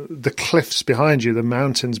also the cliffs behind you, the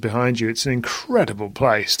mountains behind you. It's an incredible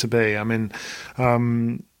place to be.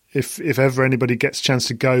 If ever anybody gets a chance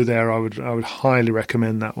to go there, I would highly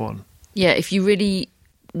recommend that one. Yeah, if you really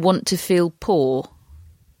want to feel poor,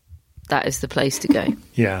 that is the place to go.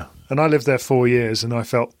 Yeah, and I lived there 4 years, and I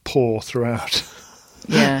felt poor throughout.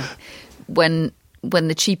 Yeah, when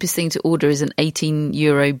the cheapest thing to order is an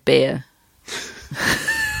 €18 beer,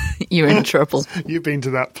 you're in trouble. You've been to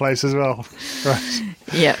that place as well, right?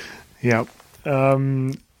 Yeah. Yeah.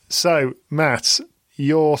 So, Matt,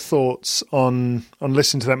 your thoughts on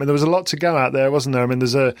listening to them. And there was a lot to go out there, wasn't there? I mean,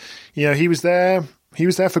 he was there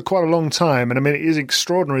for quite a long time. And I mean, it is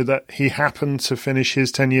extraordinary that he happened to finish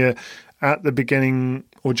his tenure at the beginning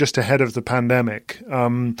or just ahead of the pandemic.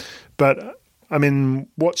 But I mean,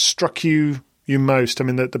 what struck you most? I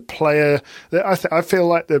mean, the player. I feel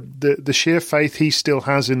like the sheer faith he still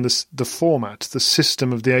has in the format, the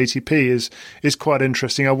system of the ATP is quite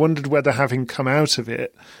interesting. I wondered whether, having come out of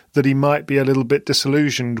it, that he might be a little bit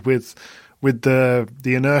disillusioned with the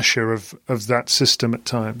inertia of that system at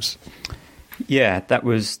times. Yeah, that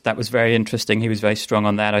was very interesting. He was very strong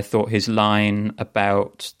on that. I thought his line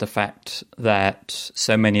about the fact that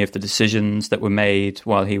so many of the decisions that were made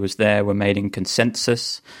while he was there were made in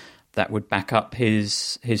consensus, that would back up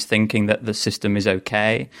his thinking that the system is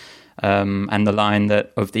okay. And the line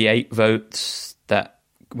that of the 8 votes that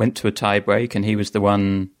went to a tie-break, and he was the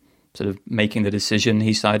one sort of making the decision,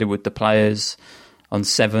 he sided with the players on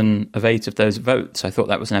 7 of 8 of those votes. I thought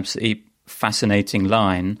that was an absolutely fascinating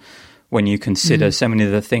line when you consider so many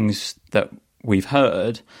of the things that we've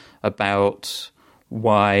heard about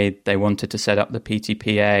why they wanted to set up the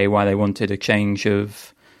PTPA, why they wanted a change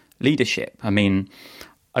of leadership. I mean,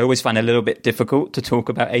 I always find it a little bit difficult to talk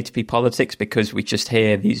about ATP politics because we just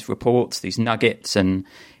hear these reports, these nuggets, and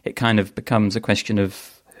it kind of becomes a question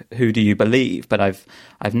of who do you believe? But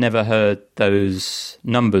I've never heard those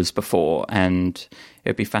numbers before, and it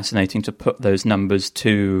would be fascinating to put those numbers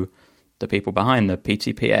to the people behind the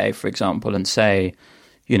PTPA, for example, and say,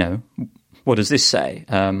 what does this say?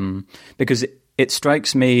 Because it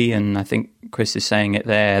strikes me, and I think Chris is saying it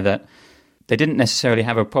there, that they didn't necessarily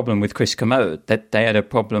have a problem with Chris Kermode, that they had a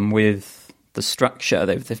problem with the structure.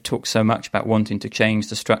 They've talked so much about wanting to change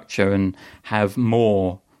the structure and have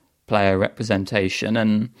more player representation.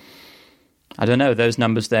 And I don't know, those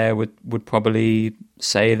numbers there would probably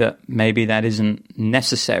say that maybe that isn't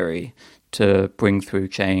necessary to bring through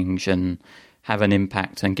change and have an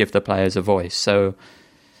impact and give the players a voice. So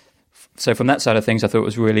from that side of things, I thought it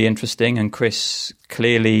was really interesting. And Chris,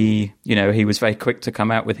 clearly, he was very quick to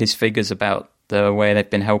come out with his figures about the way they've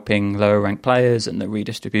been helping lower-ranked players and the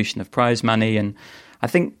redistribution of prize money. And I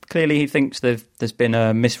think clearly he thinks there's been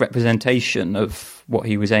a misrepresentation of what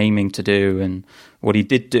he was aiming to do and what he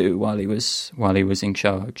did do while he was in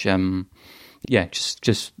charge.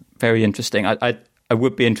 Just very interesting. I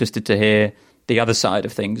would be interested to hear the other side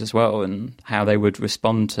of things as well and how they would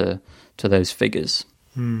respond to those figures.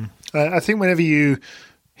 I think whenever you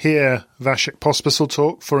hear Vasek Pospisil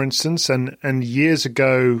talk, for instance, and years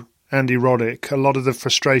ago Andy Roddick, a lot of the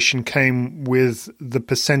frustration came with the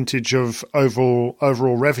percentage of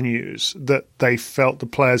overall revenues that they felt the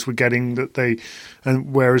players were getting,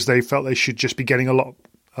 whereas they felt they should just be getting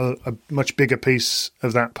a much bigger piece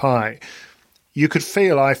of that pie. You could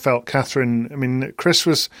feel, I felt, Catherine. I mean, Chris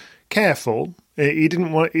was careful. He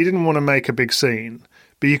didn't want to make a big scene,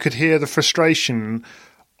 but you could hear the frustration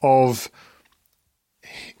of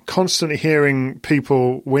constantly hearing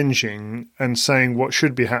people whinging and saying what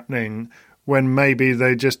should be happening when maybe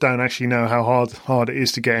they just don't actually know how hard it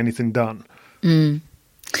is to get anything done.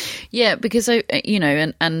 Yeah, because I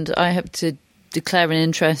have to declare an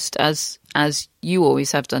interest as you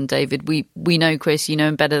always have done, David. We know Chris, you know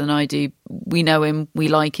him better than I do. We know him, we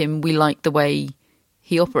like the way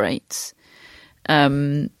he operates.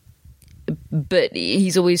 But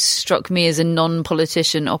he's always struck me as a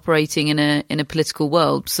non-politician operating in a political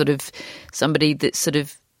world, sort of somebody that's sort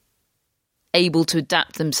of able to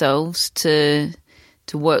adapt themselves to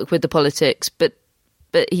work with the politics, but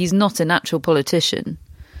he's not a natural politician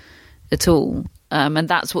at all. And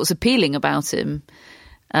that's what's appealing about him.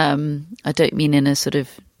 I don't mean in a sort of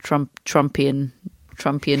Trumpian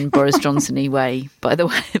Boris Johnson-y way, by the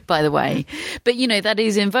way. But, that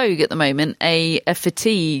is in vogue at the moment, a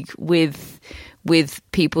fatigue with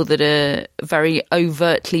people that are very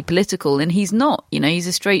overtly political. And he's not, he's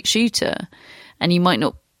a straight shooter. And you might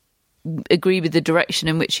not agree with the direction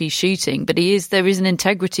in which he's shooting, but there is an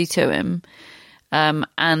integrity to him.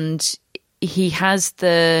 And he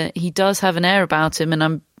does have an air about him, and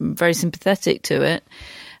I'm very sympathetic to it.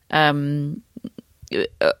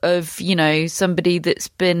 Of somebody that's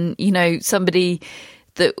been somebody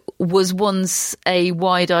that was once a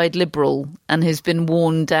wide-eyed liberal and has been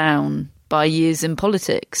worn down by years in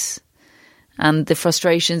politics and the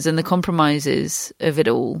frustrations and the compromises of it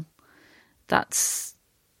all. That's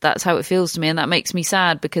how it feels to me, and that makes me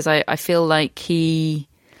sad because I feel like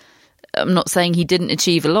I'm not saying he didn't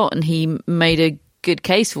achieve a lot, and he made a good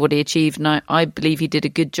case for what he achieved, and I believe he did a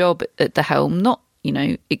good job at the helm. Not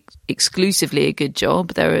exclusively a good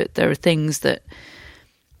job. There are things that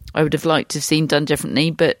I would have liked to have seen done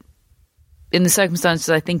differently, but in the circumstances,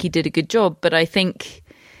 I think he did a good job. But I think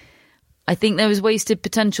there was wasted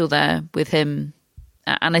potential there with him.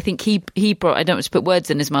 And I think I don't want to put words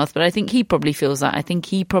in his mouth, but I think he probably feels that. I think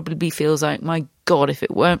he probably feels like, my God, if it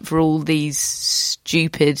weren't for all these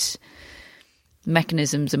stupid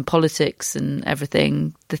mechanisms and politics and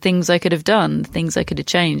everything, the things I could have done, the things I could have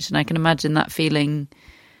changed. And I can imagine that feeling,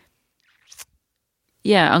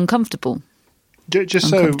 uncomfortable.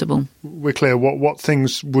 Just uncomfortable. So we're clear, what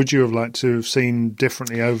things would you have liked to have seen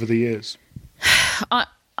differently over the years?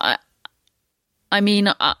 I mean,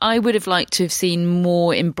 I would have liked to have seen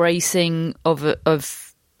more embracing of a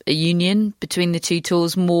union between the two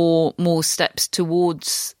tours, more steps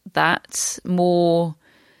towards that, more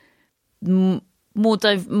of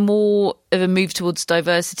a move towards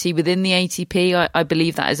diversity within the ATP. I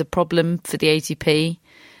believe that is a problem for the ATP,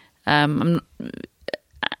 and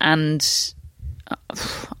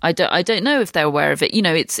I don't know if they're aware of it. You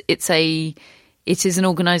know, it is an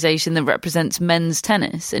organisation that represents men's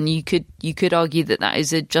tennis, and you could argue that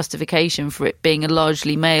is a justification for it being a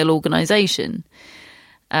largely male organisation.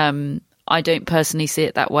 I don't personally see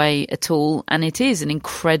it that way at all, and it is an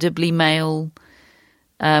incredibly male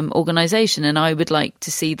organisation, and I would like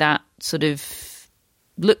to see that sort of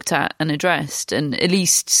looked at and addressed, and at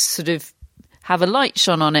least sort of have a light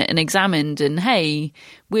shone on it and examined, and hey,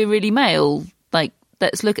 we're really male, like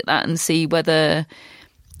let's look at that and see whether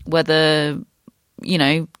you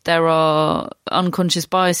know, there are unconscious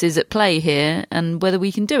biases at play here, and whether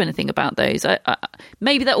we can do anything about those.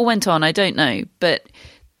 Maybe that all went on, I don't know, but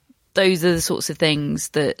those are the sorts of things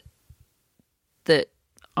that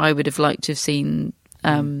I would have liked to have seen,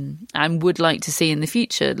 and would like to see in the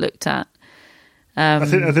future looked at. I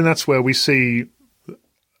think that's where we see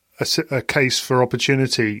a case for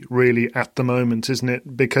opportunity really at the moment, isn't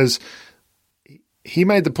it? Because he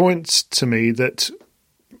made the point to me that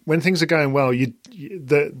when things are going well,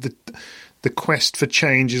 the quest for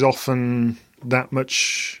change is often that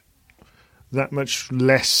much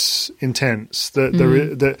less intense.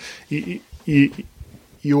 That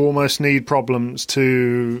you almost need problems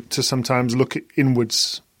to sometimes look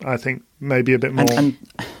inwards. I think maybe a bit more.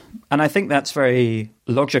 And I think that's very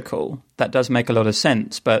logical. That does make a lot of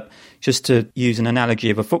sense. But just to use an analogy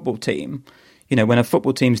of a football team, you know, when a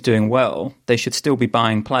football team's doing well, they should still be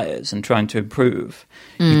buying players and trying to improve.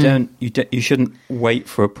 You shouldn't wait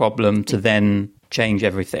for a problem to then change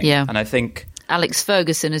everything. Yeah. And I think Alex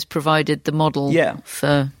Ferguson has provided the model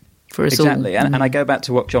for us all. Exactly. And I go back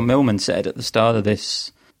to what John Millman said at the start of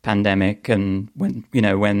this pandemic, and when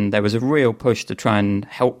there was a real push to try and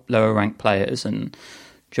help lower ranked players, and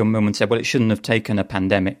John Millman said, well, it shouldn't have taken a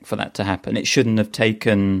pandemic for that to happen. It shouldn't have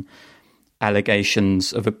taken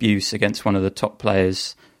allegations of abuse against one of the top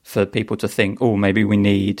players for people to think, oh, maybe we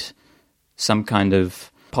need some kind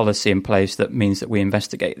of policy in place that means that we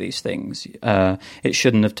investigate these things. It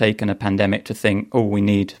shouldn't have taken a pandemic to think, oh, we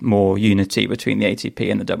need more unity between the ATP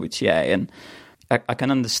and the WTA. And I can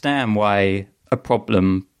understand why a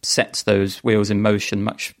problem sets those wheels in motion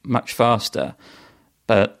much, much faster.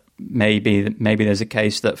 But maybe there's a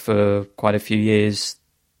case that for quite a few years,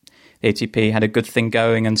 the ATP had a good thing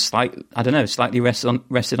going and slightly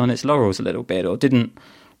rested on its laurels a little bit, or didn't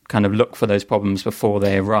kind of look for those problems before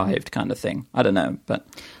they arrived, kind of thing. I don't know,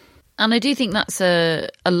 and I do think that's a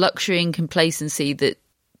luxury and complacency that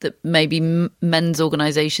maybe men's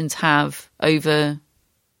organisations have over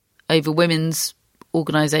women's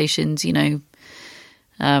organisations. You know,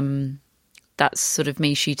 that's sort of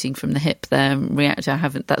me shooting from the hip there.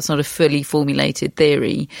 That's not a fully formulated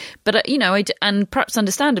theory, but you know, and perhaps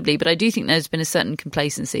understandably, but I do think there's been a certain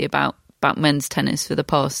complacency about men's tennis for the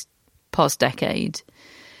past decade.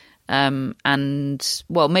 And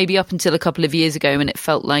well, maybe up until a couple of years ago, when it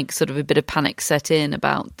felt like sort of a bit of panic set in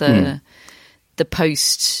about the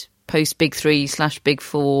post Big Three / Big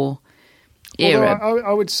Four era. Although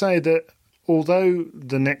I would say that although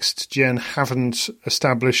the next gen haven't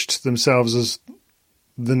established themselves as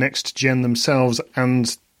the next gen themselves,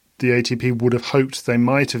 and the ATP would have hoped they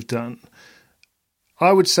might have done,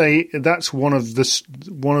 I would say that's one of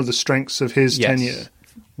the strengths of his tenure.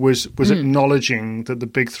 Was acknowledging that the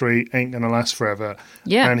Big Three ain't going to last forever.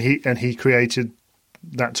 Yeah. And he created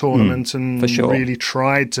that tournament and really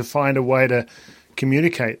tried to find a way to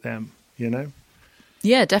communicate them, you know?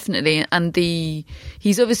 Yeah, definitely. And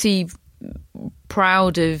he's obviously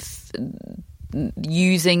proud of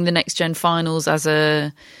using the Next Gen Finals as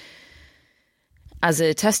a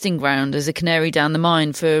testing ground, as a canary down the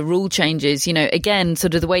mine for rule changes. You know, again,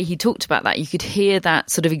 sort of the way he talked about that, you could hear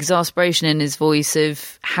that sort of exasperation in his voice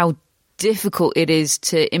of how difficult it is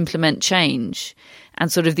to implement change.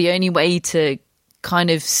 And sort of the only way to kind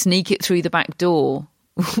of sneak it through the back door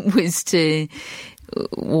was to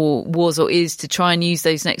try and use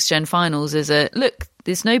those next gen finals as a look.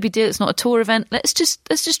 There's no big deal. It's not a tour event. Let's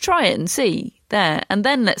just try it and see there, and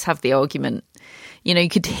then let's have the argument. You know, you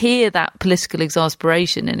could hear that political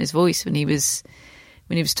exasperation in his voice when he was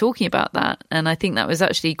talking about that, and I think that was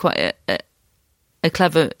actually quite a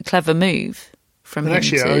clever move from him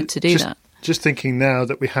to do that. Just thinking now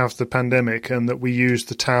that we have the pandemic and that we use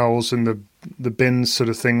the towels and the bins sort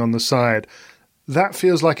of thing on the side, that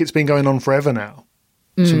feels like it's been going on forever now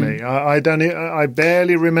to me. I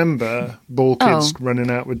barely remember ball kids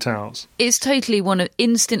running out with towels. It's totally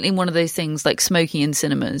instantly one of those things like smoking in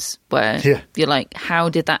cinemas where you're like, how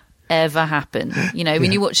did that ever happen? You know,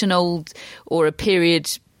 when you watch an old or a period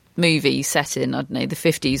movie set in, I don't know, the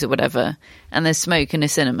 50s or whatever, and there's smoke in a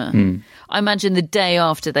cinema. I imagine the day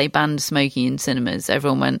after they banned smoking in cinemas,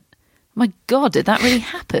 everyone went, oh my God, did that really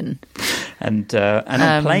happen? And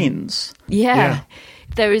on planes. Yeah.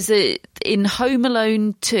 There is in Home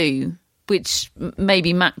Alone 2, which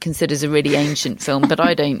maybe Matt considers a really ancient film, but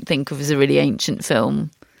I don't think of as a really ancient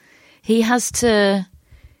film. Kevin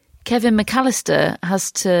McAllister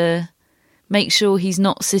has to make sure he's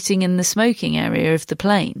not sitting in the smoking area of the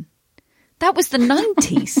plane. That was the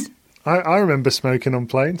 90s. I remember smoking on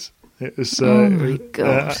planes. It was. Oh my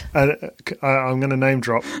God! I'm going to name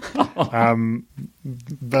drop,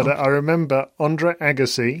 but I remember Andre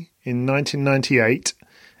Agassi in 1998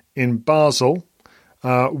 in Basel,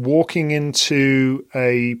 walking into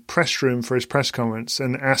a press room for his press conference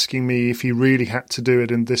and asking me if he really had to do it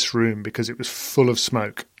in this room because it was full of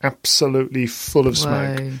smoke, absolutely full of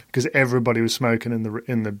smoke, because everybody was smoking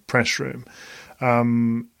in the press room,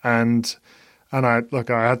 and I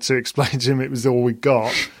had to explain to him it was all we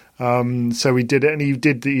got. So we did it, and he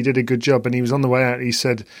did a good job. And he was on the way out. He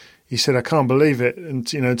said, I can't believe it. And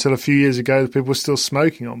until a few years ago, people were still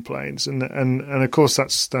smoking on planes, and of course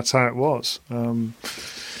that's how it was.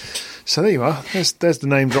 So there you are. There's the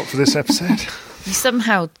name drop for this episode. You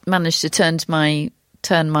somehow managed to turn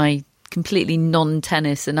my completely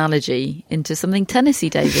non-tennis analogy into something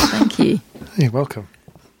tennisy, David. Thank you. You're welcome.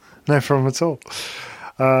 No problem at all.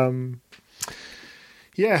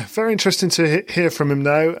 Yeah, very interesting to hear from him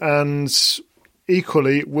now, and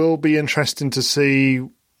equally it will be interesting to see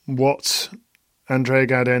what Andrea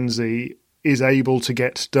Gaudenzi is able to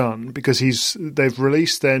get done, because they've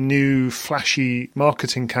released their new flashy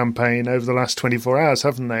marketing campaign over the last 24 hours,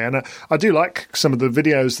 haven't they? And I do like some of the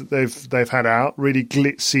videos that they've had out, really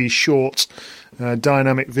glitzy, short,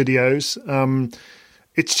 dynamic videos.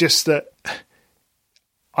 It's just that,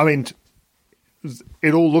 I mean,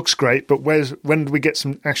 it all looks great, but when do we get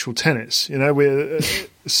some actual tennis? You know,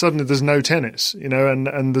 suddenly there's no tennis, you know,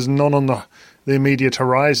 and there's none on the immediate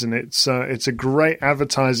horizon. It's a great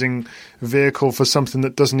advertising vehicle for something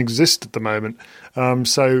that doesn't exist at the moment.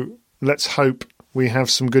 So let's hope we have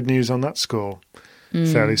some good news on that score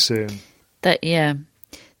fairly soon. The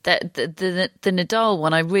Nadal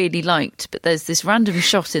one I really liked, but there's this random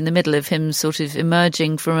shot in the middle of him sort of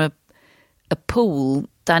emerging from a pool,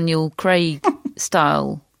 Daniel Craig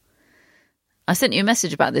style. I sent you a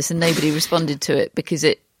message about this and nobody responded to it because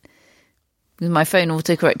my phone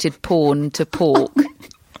autocorrected porn to pork.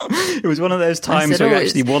 It was one of those times where you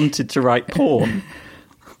actually wanted to write porn.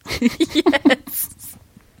 Yes.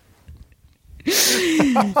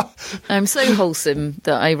 I'm so wholesome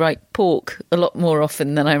that I write pork a lot more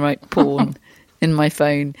often than I write porn in my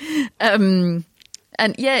phone.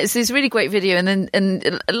 And yeah, it's this really great video.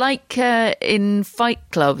 And like in Fight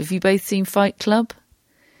Club, have you both seen Fight Club?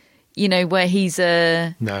 You know, where he's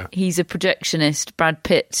a projectionist. Brad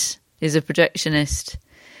Pitt is a projectionist,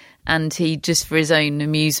 and he, just for his own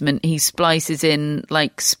amusement, he splices in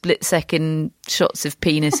like split-second shots of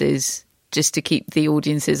penises just to keep the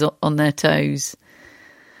audiences on their toes.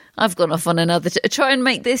 I've gone off on another... try and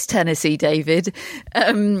make this Tennessee, David.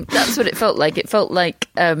 That's what it felt like. It felt like...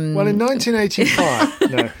 well, in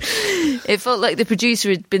 1985, no. It felt like the producer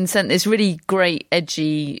had been sent this really great,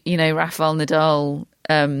 edgy, you know, Rafael Nadal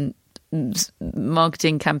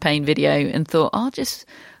marketing campaign video and thought, I'll just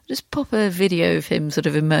pop a video of him sort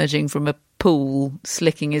of emerging from a pool,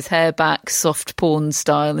 slicking his hair back, soft porn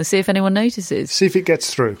style, and see if anyone notices. See if it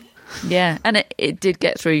gets through. Yeah, and it did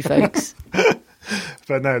get through, folks.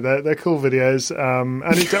 But no, they're cool videos, and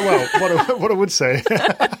what I would say,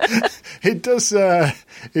 it does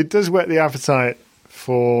whet the appetite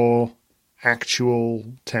for actual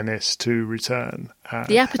tennis to return.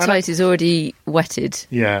 The appetite is already whetted.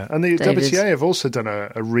 Yeah, and the David. WTA have also done a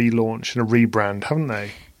relaunch and a rebrand, haven't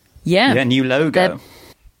they? Yeah, new logo.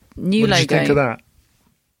 New what logo. What did you think of that?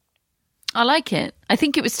 I like it. I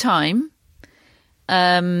think it was time.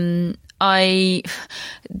 I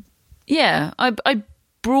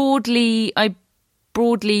broadly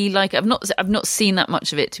like. I've not seen that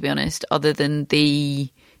much of it, to be honest, other than the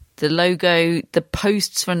logo, the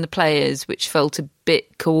posts from the players, which felt a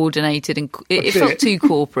bit coordinated, and it felt too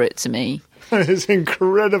corporate to me. It's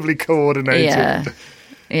incredibly coordinated. Yeah.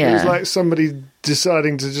 It was like somebody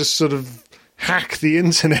deciding to just sort of hack the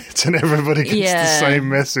internet and everybody gets the same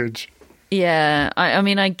message. Yeah, I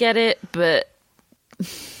mean, I get it, but...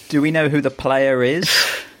 Do we know who the player is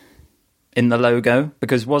in the logo?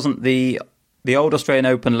 Because wasn't the old Australian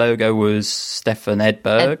Open logo was Stefan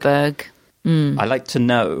Edberg? Edberg. I'd like to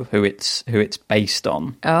know who it's based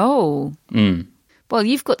on. Oh. Well,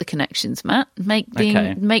 you've got the connections, Matt. Make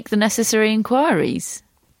the necessary inquiries.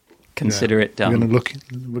 Consider it done. We're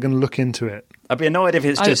going to look into it. I'd be annoyed if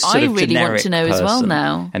it's just sort of I really generic want to know as well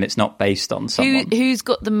now. And it's not based on someone. Who's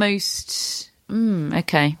got the most...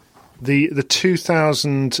 okay. The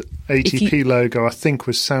 2000 ATP logo, I think,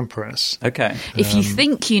 was Sampras. Okay. If you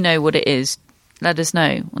think you know what it is, let us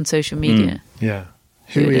know on social media. Yeah.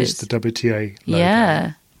 Who is the WTA logo?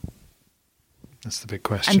 Yeah. That's the big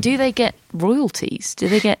question. And do they get royalties? Do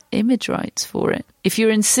they get image rights for it? If you're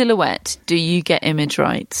in silhouette, do you get image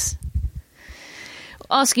rights?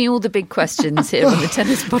 Asking all the big questions here on the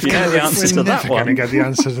Tennis Podcast. You know the answer to that one. We're never going to get the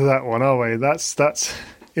answer to that one, are we? That's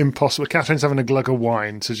impossible. Catherine's having a glug of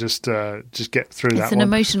wine to just get through that one. It's an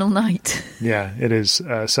emotional night. Yeah, it is.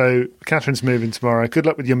 So Catherine's moving tomorrow. Good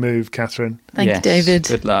luck with your move, Catherine. Thank you, David.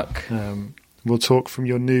 Good luck. We'll talk from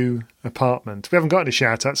your new apartment. We haven't got any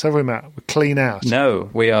shout-outs, have we, Matt? We're clean out. No,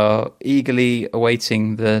 we are eagerly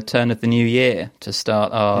awaiting the turn of the new year to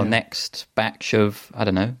start our next batch of,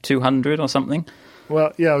 200 or something.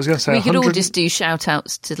 Well, yeah, I was going to say we could all just do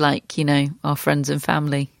shout-outs to, our friends and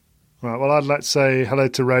family. Right, well, I'd like to say hello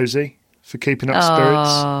to Rosie for keeping up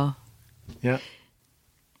spirits. Yeah.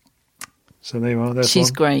 So there you are. There's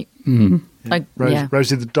She's one. Great. Yeah.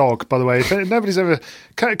 Rosie the dog, by the way. If nobody's ever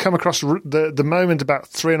come across the moment about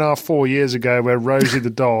 3.5-4 years ago where Rosie the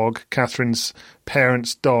dog, Catherine's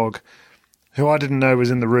parents' dog, who I didn't know was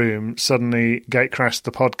in the room, suddenly gatecrashed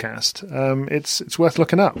the podcast. It's worth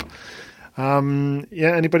looking up.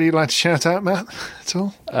 Anybody you'd like to shout out, Matt, at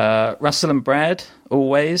all? Russell and Brad,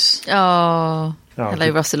 always. Hello,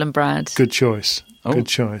 Russell and Brad. Good choice. Oh. Good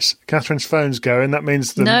choice. Catherine's phone's going. That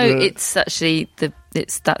means it's actually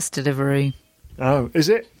that's delivery. Oh, is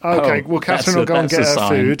it? Okay. Well, Catherine will go and get her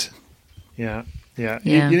food. Yeah.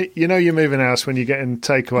 You know you're moving house when you're getting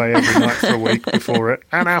takeaway every night for a week before it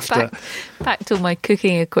and after. Packed all my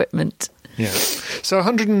cooking equipment. Yeah. So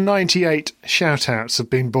 198 shout-outs have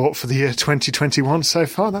been bought for the year 2021 so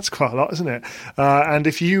far. That's quite a lot, isn't it? And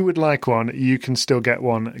if you would like one, you can still get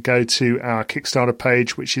one. Go to our Kickstarter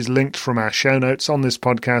page, which is linked from our show notes on this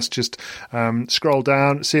podcast. Just scroll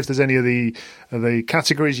down, see if there's any of the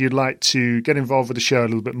categories you'd like to get involved with the show a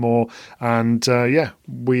little bit more. And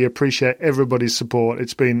we appreciate everybody's support.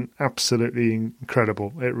 It's been absolutely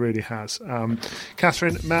incredible. It really has.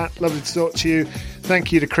 Catherine, Matt, lovely to talk to you.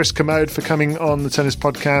 Thank you to Chris Commode for coming on the Tennis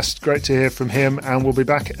Podcast. Great to hear from him, and we'll be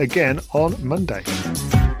back again on Monday.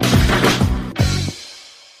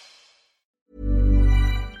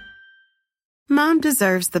 Mom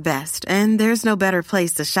deserves the best, and there's no better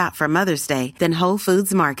place to shop for Mother's Day than Whole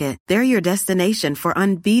Foods Market. They're your destination for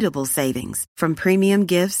unbeatable savings, from premium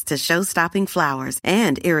gifts to show-stopping flowers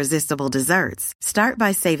and irresistible desserts. Start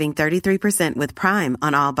by saving 33% with Prime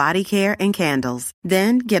on all body care and candles.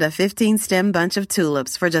 Then get a 15-stem bunch of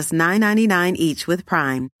tulips for just $9.99 each with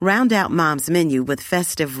Prime. Round out Mom's menu with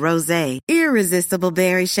festive rosé, irresistible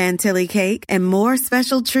berry chantilly cake, and more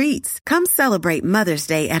special treats. Come celebrate Mother's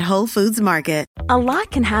Day at Whole Foods Market. A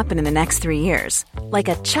lot can happen in the next 3 years. Like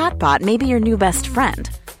a chatbot may be your new best friend.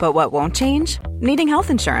 But what won't change? Needing health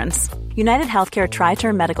insurance. United Healthcare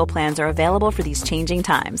Tri-Term Medical Plans are available for these changing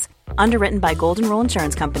times. Underwritten by Golden Rule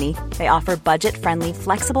Insurance Company, they offer budget-friendly,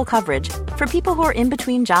 flexible coverage for people who are in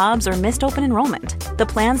between jobs or missed open enrollment. The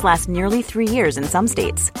plans last nearly 3 years in some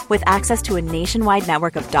states, with access to a nationwide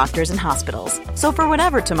network of doctors and hospitals. So for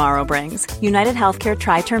whatever tomorrow brings, United Healthcare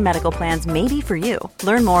Tri-Term Medical Plans may be for you.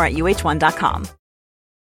 Learn more at uh1.com.